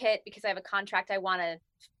got to hit because I have a contract I want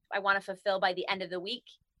to fulfill by the end of the week.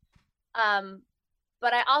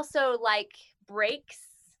 But I also like breaks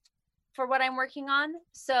for what I'm working on.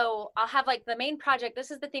 So I'll have like the main project.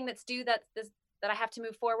 This is the thing that's due that I have to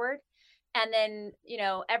move forward. And then, you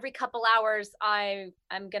know, every couple hours I'm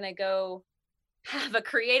going to go have a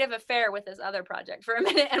creative affair with this other project for a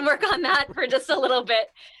minute and work on that for just a little bit.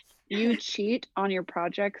 you cheat on your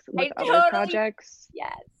projects with I other totally, projects?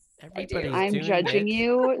 yes, Everybody's I'm doing judging it.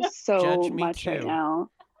 you so Judge me much right too. now.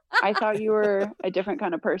 I thought you were a different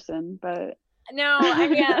kind of person, but No,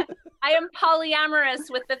 I am polyamorous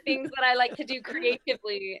with the things that I like to do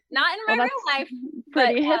creatively. Not in my well, real that's life.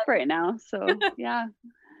 pretty but, hip right now. So yeah.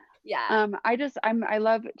 Yeah. I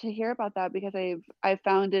love to hear about that because I've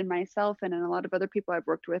found in myself and in a lot of other people I've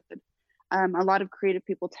worked with that a lot of creative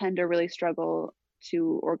people tend to really struggle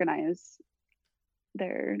to organize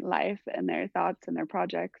their life and their thoughts and their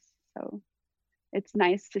projects. So it's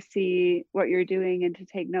nice to see what you're doing and to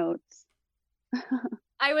take notes.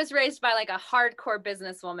 I was raised by like a hardcore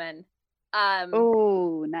businesswoman.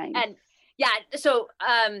 Oh, nice. And yeah, so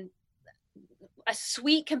a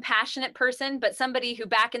sweet, compassionate person, but somebody who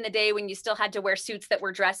back in the day when you still had to wear suits that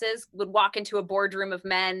were dresses would walk into a boardroom of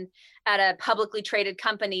men at a publicly traded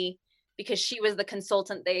company because she was the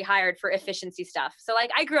consultant they hired for efficiency stuff. So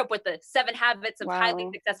like I grew up with the 7 habits of highly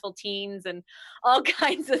successful teens and all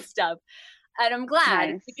kinds of stuff. And I'm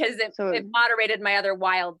glad because it moderated my other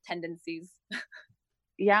wild tendencies.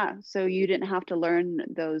 Yeah. So you didn't have to learn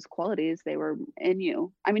those qualities. They were in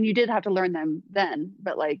you. I mean, you did have to learn them then,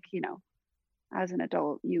 but like, you know, as an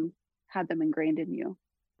adult, you had them ingrained in you.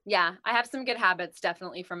 Yeah. I have some good habits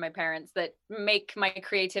definitely from my parents that make my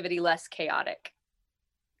creativity less chaotic.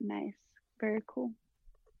 Nice. Very cool.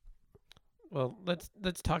 Well, let's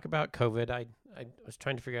talk about COVID. I was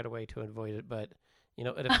trying to figure out a way to avoid it, but you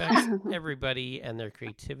know, it affects everybody and their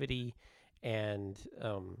creativity and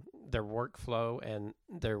their workflow and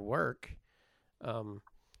their work. The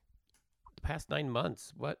past 9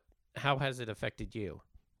 months, how has it affected you?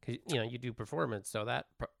 Because you know you do performance, so that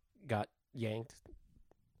got yanked.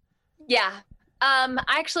 Yeah.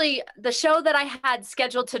 Actually, the show that I had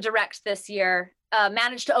scheduled to direct this year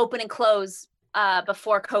managed to open and close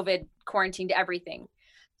before COVID quarantined everything.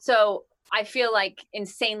 So I feel like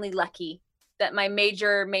insanely lucky that my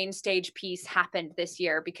major main stage piece happened this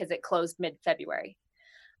year because it closed mid-February.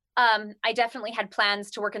 I definitely had plans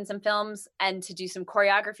to work in some films and to do some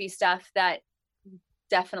choreography stuff that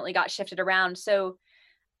definitely got shifted around. So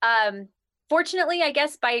fortunately, I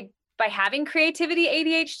guess by having creativity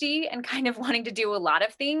ADHD and kind of wanting to do a lot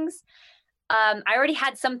of things, I already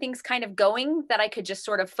had some things kind of going that I could just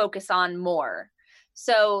sort of focus on more.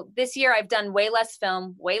 So this year I've done way less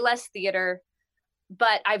film, way less theater,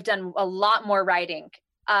 but I've done a lot more writing,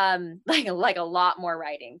 like a lot more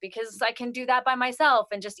writing because I can do that by myself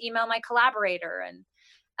and just email my collaborator.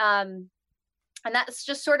 And that's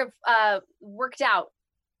just sort of worked out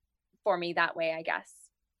for me that way, I guess.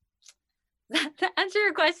 To answer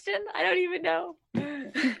your question, I don't even know.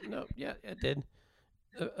 No, yeah, it did.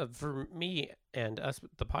 For me and us,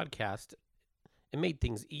 the podcast, it made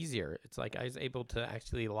things easier. It's like I was able to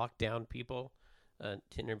actually lock down people to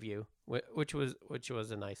interview, which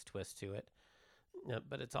was a nice twist to it.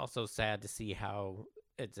 But it's also sad to see how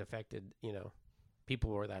it's affected, you know,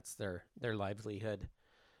 people where that's their livelihood.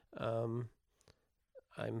 I'm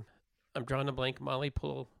drawing a blank. Molly,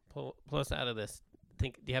 pull us out of this.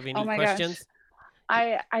 Do you have any questions?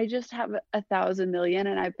 Gosh. I just have 1,000 million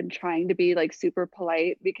and I've been trying to be like super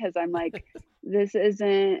polite because I'm like, this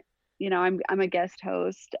isn't, you know, I'm a guest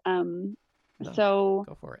host. No, so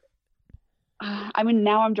go for it. I mean,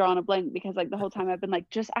 now I'm drawing a blank because like the whole time I've been like,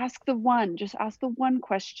 just ask the one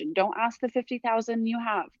question. Don't ask the 50,000 you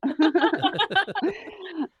have.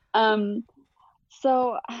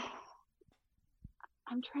 So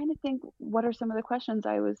I'm trying to think, what are some of the questions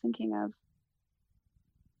I was thinking of?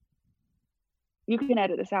 You can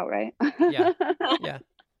edit this out, right? Yeah. Yeah.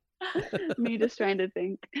 Me just trying to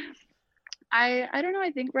think. I don't know.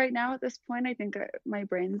 I think right now at this point, I think my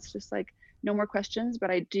brain's just like no more questions,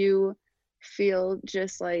 but I do feel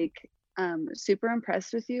just like super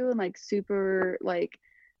impressed with you and like super like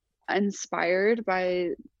inspired by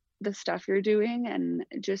the stuff you're doing, and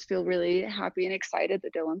just feel really happy and excited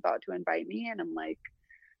that Dylan thought to invite me, and I'm like,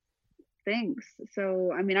 thanks.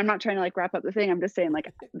 So I mean, I'm not trying to like wrap up the thing, I'm just saying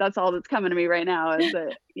like that's all that's coming to me right now is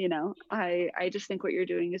that, you know, I just think what you're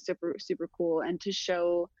doing is super super cool, and to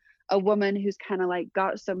show a woman who's kind of like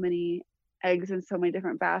got so many eggs in so many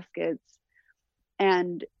different baskets,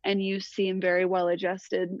 and you seem very well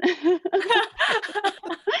adjusted.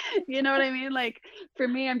 You know what I mean? Like for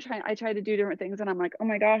me, I try to do different things and I'm like, oh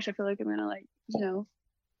my gosh, I feel like I'm gonna like, you know,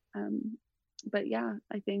 but yeah,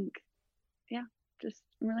 I think, yeah, just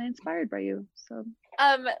I'm really inspired by you. So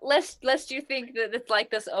lest you think that it's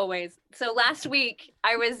like this always. So last week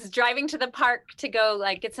I was driving to the park to go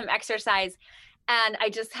like get some exercise, and I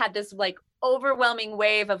just had this like overwhelming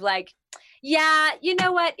wave of like, yeah, you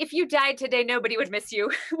know what? If you died today, nobody would miss you.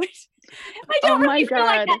 Which I oh don't my really feel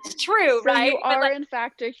like God. that's true, So right? you But, are like, in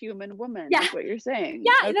fact a human woman, Yeah. is what you're saying.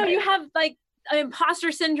 yeah, you know, Okay. you have like an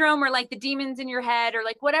imposter syndrome or like the demons in your head or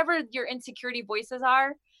like whatever your insecurity voices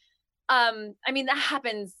are. I mean, that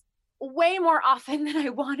happens way more often than I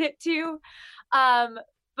want it to.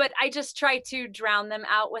 But I just try to drown them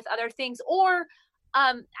out with other things. Or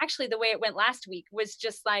actually the way it went last week was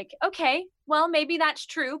just like, okay, well, maybe that's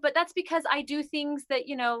true, but that's because I do things that,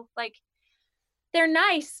 you know, like they're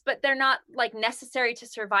nice, but they're not like necessary to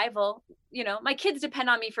survival. You know, my kids depend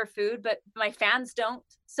on me for food, but my fans don't.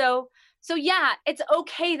 So yeah, it's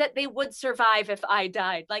okay that they would survive if I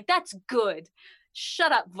died. Like that's good.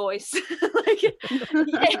 Shut up, voice. Like,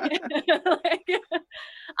 like,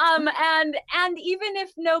 and even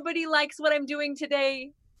if nobody likes what I'm doing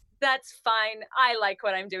today, that's fine. I like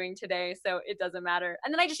what I'm doing today, so it doesn't matter.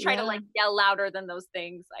 And then I just try to Yeah. like yell louder than those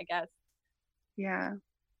things, I guess. Yeah.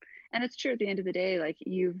 And it's true, at the end of the day, like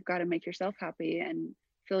you've got to make yourself happy and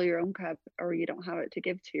fill your own cup, or you don't have it to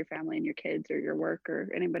give to your family and your kids or your work or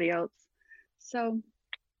anybody else. So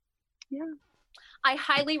yeah. I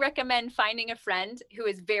highly recommend finding a friend who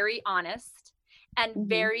is very honest and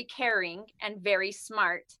very caring and very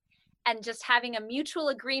smart, and just having a mutual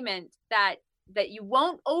agreement that you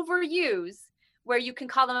won't overuse, where you can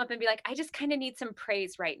call them up and be like, I just kind of need some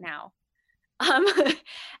praise right now.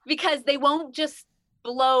 Because they won't just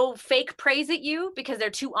blow fake praise at you because they're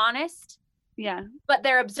too honest. Yeah. But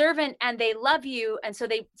they're observant and they love you, and so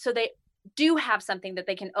they do have something that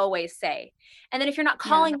they can always say. And then if you're not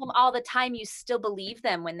calling them all the time, you still believe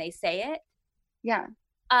them when they say it. Yeah.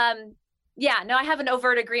 Yeah, no, I have an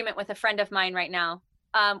overt agreement with a friend of mine right now,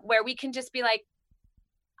 where we can just be like,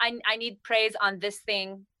 I need praise on this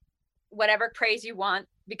thing, whatever praise you want,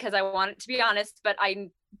 because I want it to be honest, but I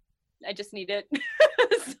just need it.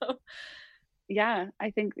 So Yeah,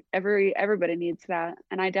 I think everybody needs that.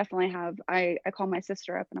 And I definitely have. I call my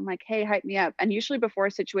sister up and I'm like, hey, hype me up. And usually before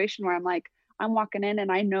a situation where I'm like, I'm walking in and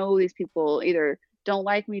I know these people either don't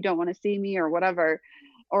like me, don't want to see me or whatever,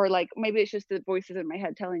 or like maybe it's just the voices in my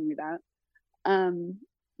head telling me that.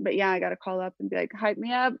 But yeah, I got to call up and be like, hype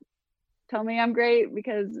me up, tell me I'm great,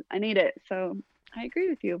 because I need it. So I agree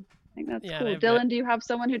with you. I think that's cool. Dylan, do you have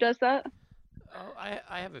someone who does that? Oh,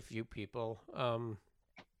 I have a few people.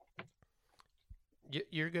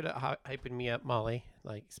 You're good at hyping me up, Molly.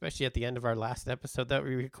 Like, especially at the end of our last episode that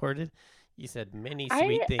we recorded, you said many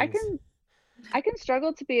sweet things. I can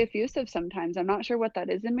struggle to be effusive sometimes. I'm not sure what that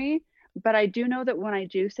is in me, but I do know that when I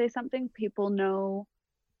do say something, people know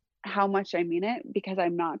how much I mean it, because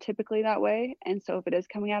I'm not typically that way. And so if it is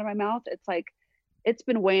coming out of my mouth, it's like, it's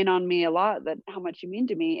been weighing on me a lot, that how much you mean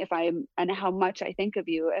to me, and how much I think of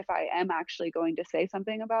you if I am actually going to say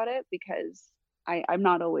something about it, because I'm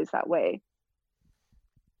not always that way.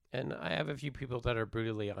 And I have a few people that are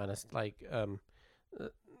brutally honest. Like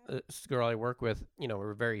this girl I work with, you know,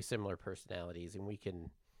 we're very similar personalities, and we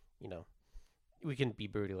can, you know, we can be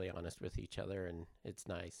brutally honest with each other, and it's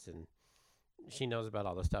nice. And she knows about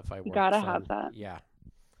all the stuff I work. You gotta have that. Yeah,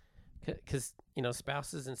 because you know,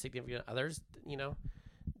 spouses and significant others, you know,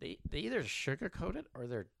 they either sugarcoat it or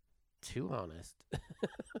they're too honest.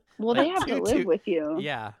 Well, like, they have to live with you.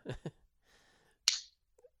 Yeah.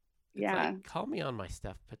 Yeah. Like, call me on my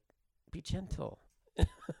stuff, but be gentle.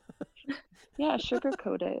 Yeah,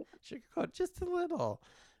 sugarcoat it. Sugarcoat just a little.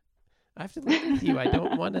 I have to live with you. I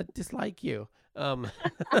don't want to dislike you. I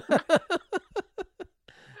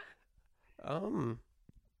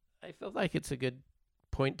feel like it's a good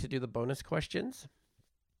point to do the bonus questions.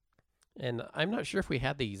 And I'm not sure if we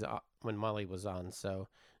had these when Molly was on, so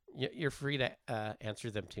you're free to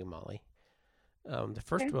answer them too, Molly. The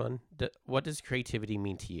first Okay. one, what does creativity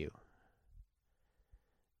mean to you?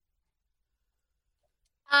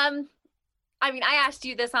 I mean, I asked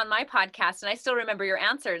you this on my podcast and I still remember your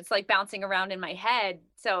answer. It's like bouncing around in my head.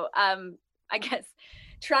 So I guess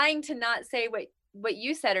trying to not say what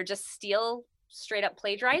you said or just steal straight up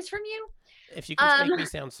plagiarize from you. If you can make me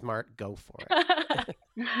sound smart, go for it.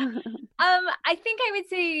 I think I would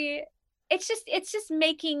say it's just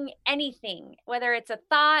making anything, whether it's a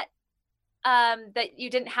thought that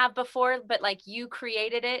you didn't have before, but like you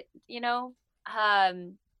created it,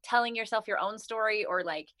 telling yourself your own story, or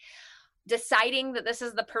like deciding that this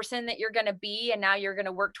is the person that you're going to be and now you're going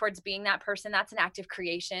to work towards being that person. That's an act of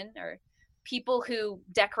creation. Or people who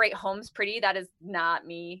decorate homes pretty, that is not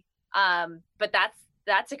me. But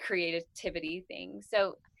that's a creativity thing.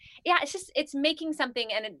 So yeah, it's making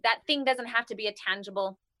something, and that thing doesn't have to be a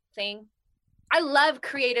tangible thing. I love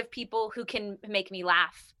creative people who can make me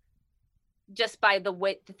laugh just by the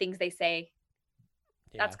things they say.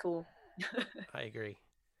 Yeah, that's cool. I agree.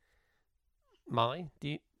 Molly,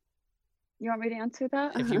 You want me to answer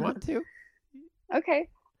that? If you want to. Okay.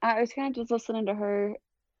 I was kind of just listening to her,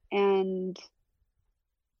 and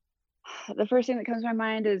the first thing that comes to my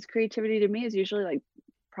mind is creativity to me is usually like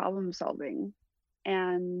problem solving.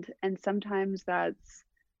 And sometimes that's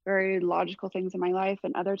very logical things in my life,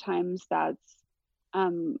 and other times that's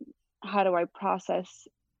how do I process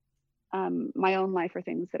my own life or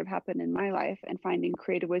things that have happened in my life, and finding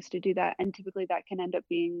creative ways to do that. And typically that can end up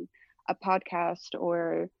being a podcast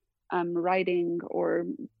or writing, or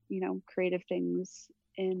creative things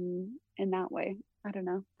in that way. I don't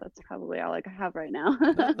know, that's probably all I have right now.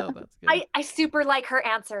 No, that's good. I super like her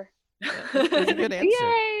answer. That's a good answer.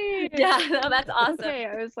 Yay! Yeah, no, that's awesome. Okay,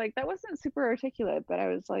 I was like, that wasn't super articulate, but I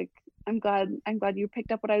was like, I'm glad you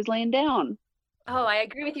picked up what I was laying down. Oh, I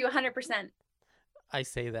agree with you 100%. I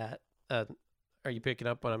say that. Are you picking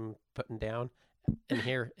up what I'm putting down? And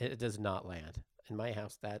here, it does not land. In my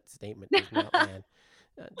house, that statement does not land.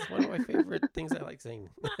 It's one of my favorite things I like saying.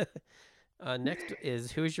 Next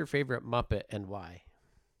is, who is your favorite Muppet and why?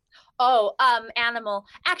 Oh, Animal.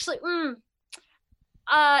 Actually,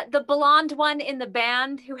 the blonde one in the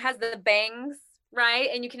band who has the bangs, right?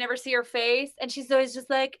 And you can never see her face. And she's always just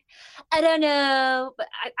like, I don't know. But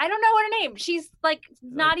I don't know what her name. She's like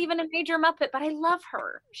not even a major Muppet, but I love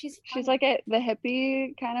her. She's like the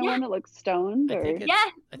hippie kind of one that looks stoned. I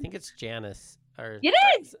think it's Janice. It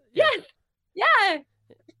is. Yes. Yeah.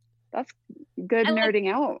 That's good nerding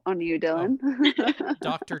out on you, Dylan. Oh.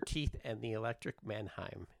 Dr. Teeth and the Electric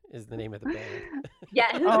Mannheim is the name of the band.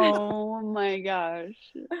 Yes. Oh my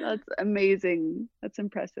gosh. That's amazing. That's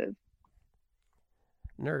impressive.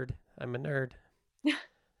 Nerd. I'm a nerd.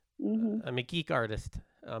 Mm-hmm. I'm a geek artist.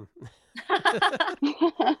 And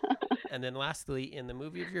then lastly, in the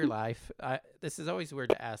movie of your life, this is always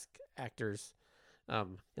weird to ask actors.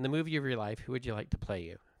 In the movie of your life, who would you like to play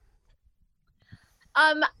you?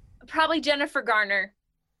 Probably Jennifer Garner.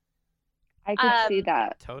 I could see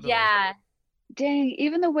that. Totally. Yeah. Dang,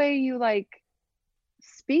 even the way you like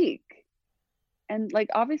speak, and like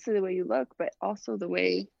obviously the way you look, but also the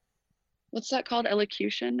way, what's that called?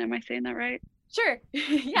 Elocution? Am I saying that right? Sure.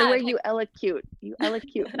 Yeah. The way you elocute. You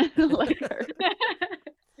elocute like her.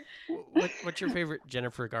 What's your favorite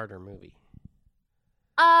Jennifer Garner movie?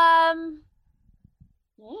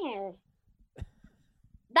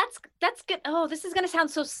 That's good. Oh, this is gonna sound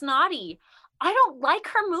so snotty. I don't like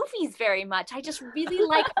her movies very much. I just really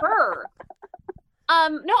like her. No,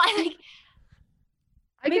 I like.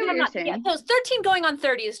 I get what you're saying. Yeah, so 13 going on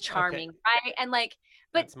 30 is charming, okay. Right? And like,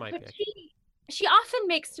 but she often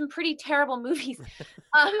makes some pretty terrible movies.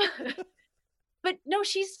 But no,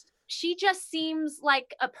 she just seems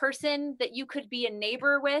like a person that you could be a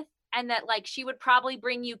neighbor with, and that like she would probably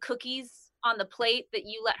bring you cookies on the plate that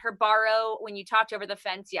you let her borrow when you talked over the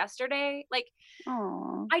fence yesterday. Like,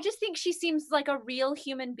 aww. I just think she seems like a real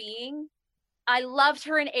human being. I loved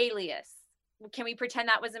her in Alias. Can we pretend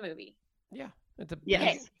that was a movie? Yeah, it's a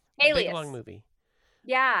Alias. big long movie.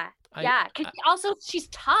 Yeah, yeah. Because she's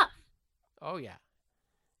tough. Oh yeah,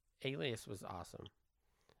 Alias was awesome.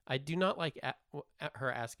 I do not like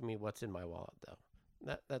her asking me what's in my wallet though.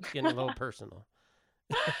 That's getting a little personal.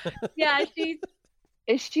 Yeah,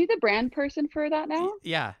 Is she the brand person for that now?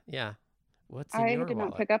 Yeah. What's in your wallet? I did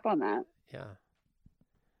not pick up on that. Yeah.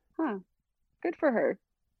 Huh. Good for her.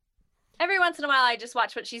 Every once in a while, I just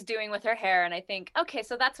watch what she's doing with her hair, and I think, okay,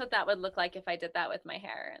 so that's what that would look like if I did that with my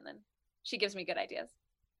hair, and then she gives me good ideas.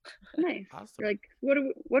 Nice. Awesome. You're like,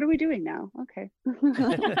 what are we doing now? Okay.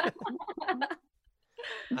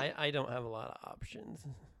 I don't have a lot of options.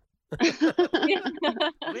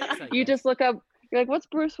 You just look up. You're like, what's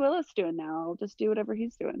Bruce Willis doing now? I'll just do whatever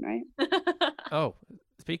he's doing, right? Oh,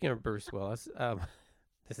 speaking of Bruce Willis,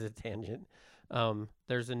 this is a tangent.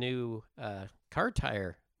 There's a new car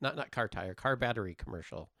battery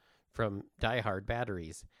commercial from Die Hard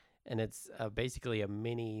Batteries, and it's basically a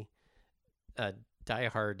mini Die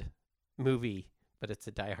Hard movie, but it's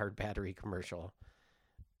a Die Hard battery commercial.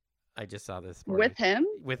 I just saw this morning. With him?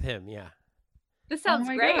 With him, yeah. This sounds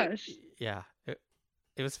oh my great. Gosh. Yeah.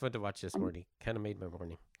 It was fun to watch this morning. Kind of made my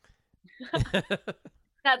morning.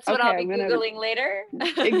 That's what Okay, I'll be I'm gonna- Googling later.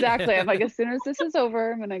 Exactly. I'm like, as soon as this is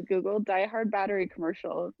over, I'm going to Google Die Hard battery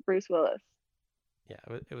commercial, Bruce Willis. Yeah,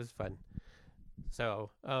 it was fun.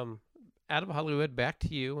 So, out of Hollywood, back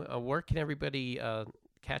to you. Where can everybody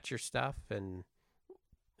catch your stuff, and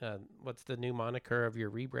what's the new moniker of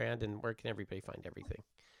your rebrand, and where can everybody find everything?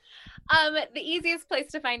 The easiest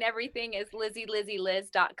place to find everything is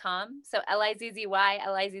LizzieLizzieLiz.com. So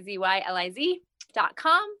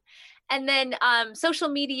LizzieLizzieLiz.com. And then social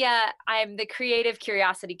media, I'm the Creative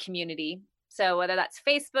Curiosity Community. So whether that's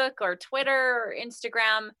Facebook or Twitter or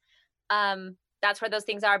Instagram, that's where those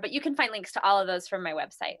things are. But you can find links to all of those from my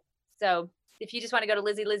website. So if you just want to go to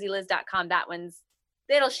LizzieLizzieLiz.com,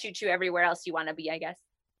 it'll shoot you everywhere else you want to be, I guess.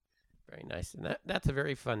 Very nice. And that's a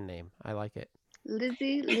very fun name. I like it.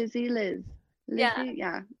 Lizzie, Liz. Lizzie,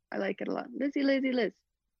 yeah, I like it a lot. Lizzie, Liz. It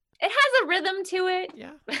has a rhythm to it.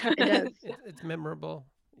 Yeah. It does. It's memorable.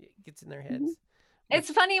 It gets in their heads. It's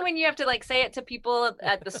funny when you have to like say it to people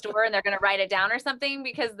at the store and they're going to write it down or something,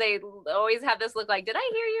 because they always have this look like, did I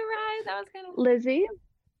hear you right? That was kind of Lizzie.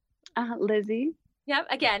 Lizzie. Yeah,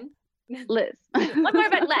 again. Liz. One more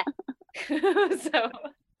but less. So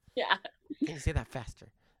yeah. Can you say that faster?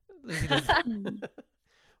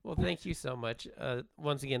 Well, thank you so much.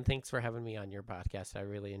 Once again, thanks for having me on your podcast. I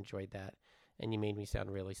really enjoyed that. And you made me sound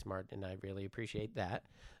really smart, and I really appreciate that.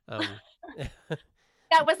 That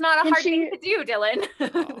was not a hard thing to do, Dylan.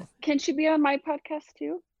 Oh, Can she be on my podcast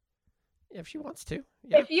too? if she wants to.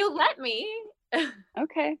 Yeah. If you let me.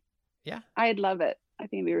 Okay. Yeah. I'd love it. I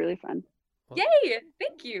think it'd be really fun. Well, Yay.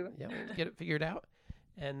 Thank you. Yeah, we'll get it figured out.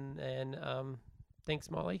 And thanks,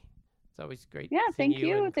 Molly. It's always great. Yeah, seeing thank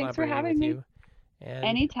you. and Thanks for collaborating having with me. you. And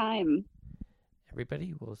Anytime.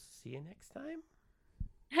 everybody, we'll see you next time.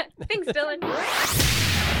 Thanks, Dylan.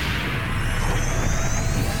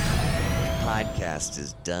 Podcast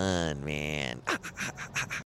is done, man.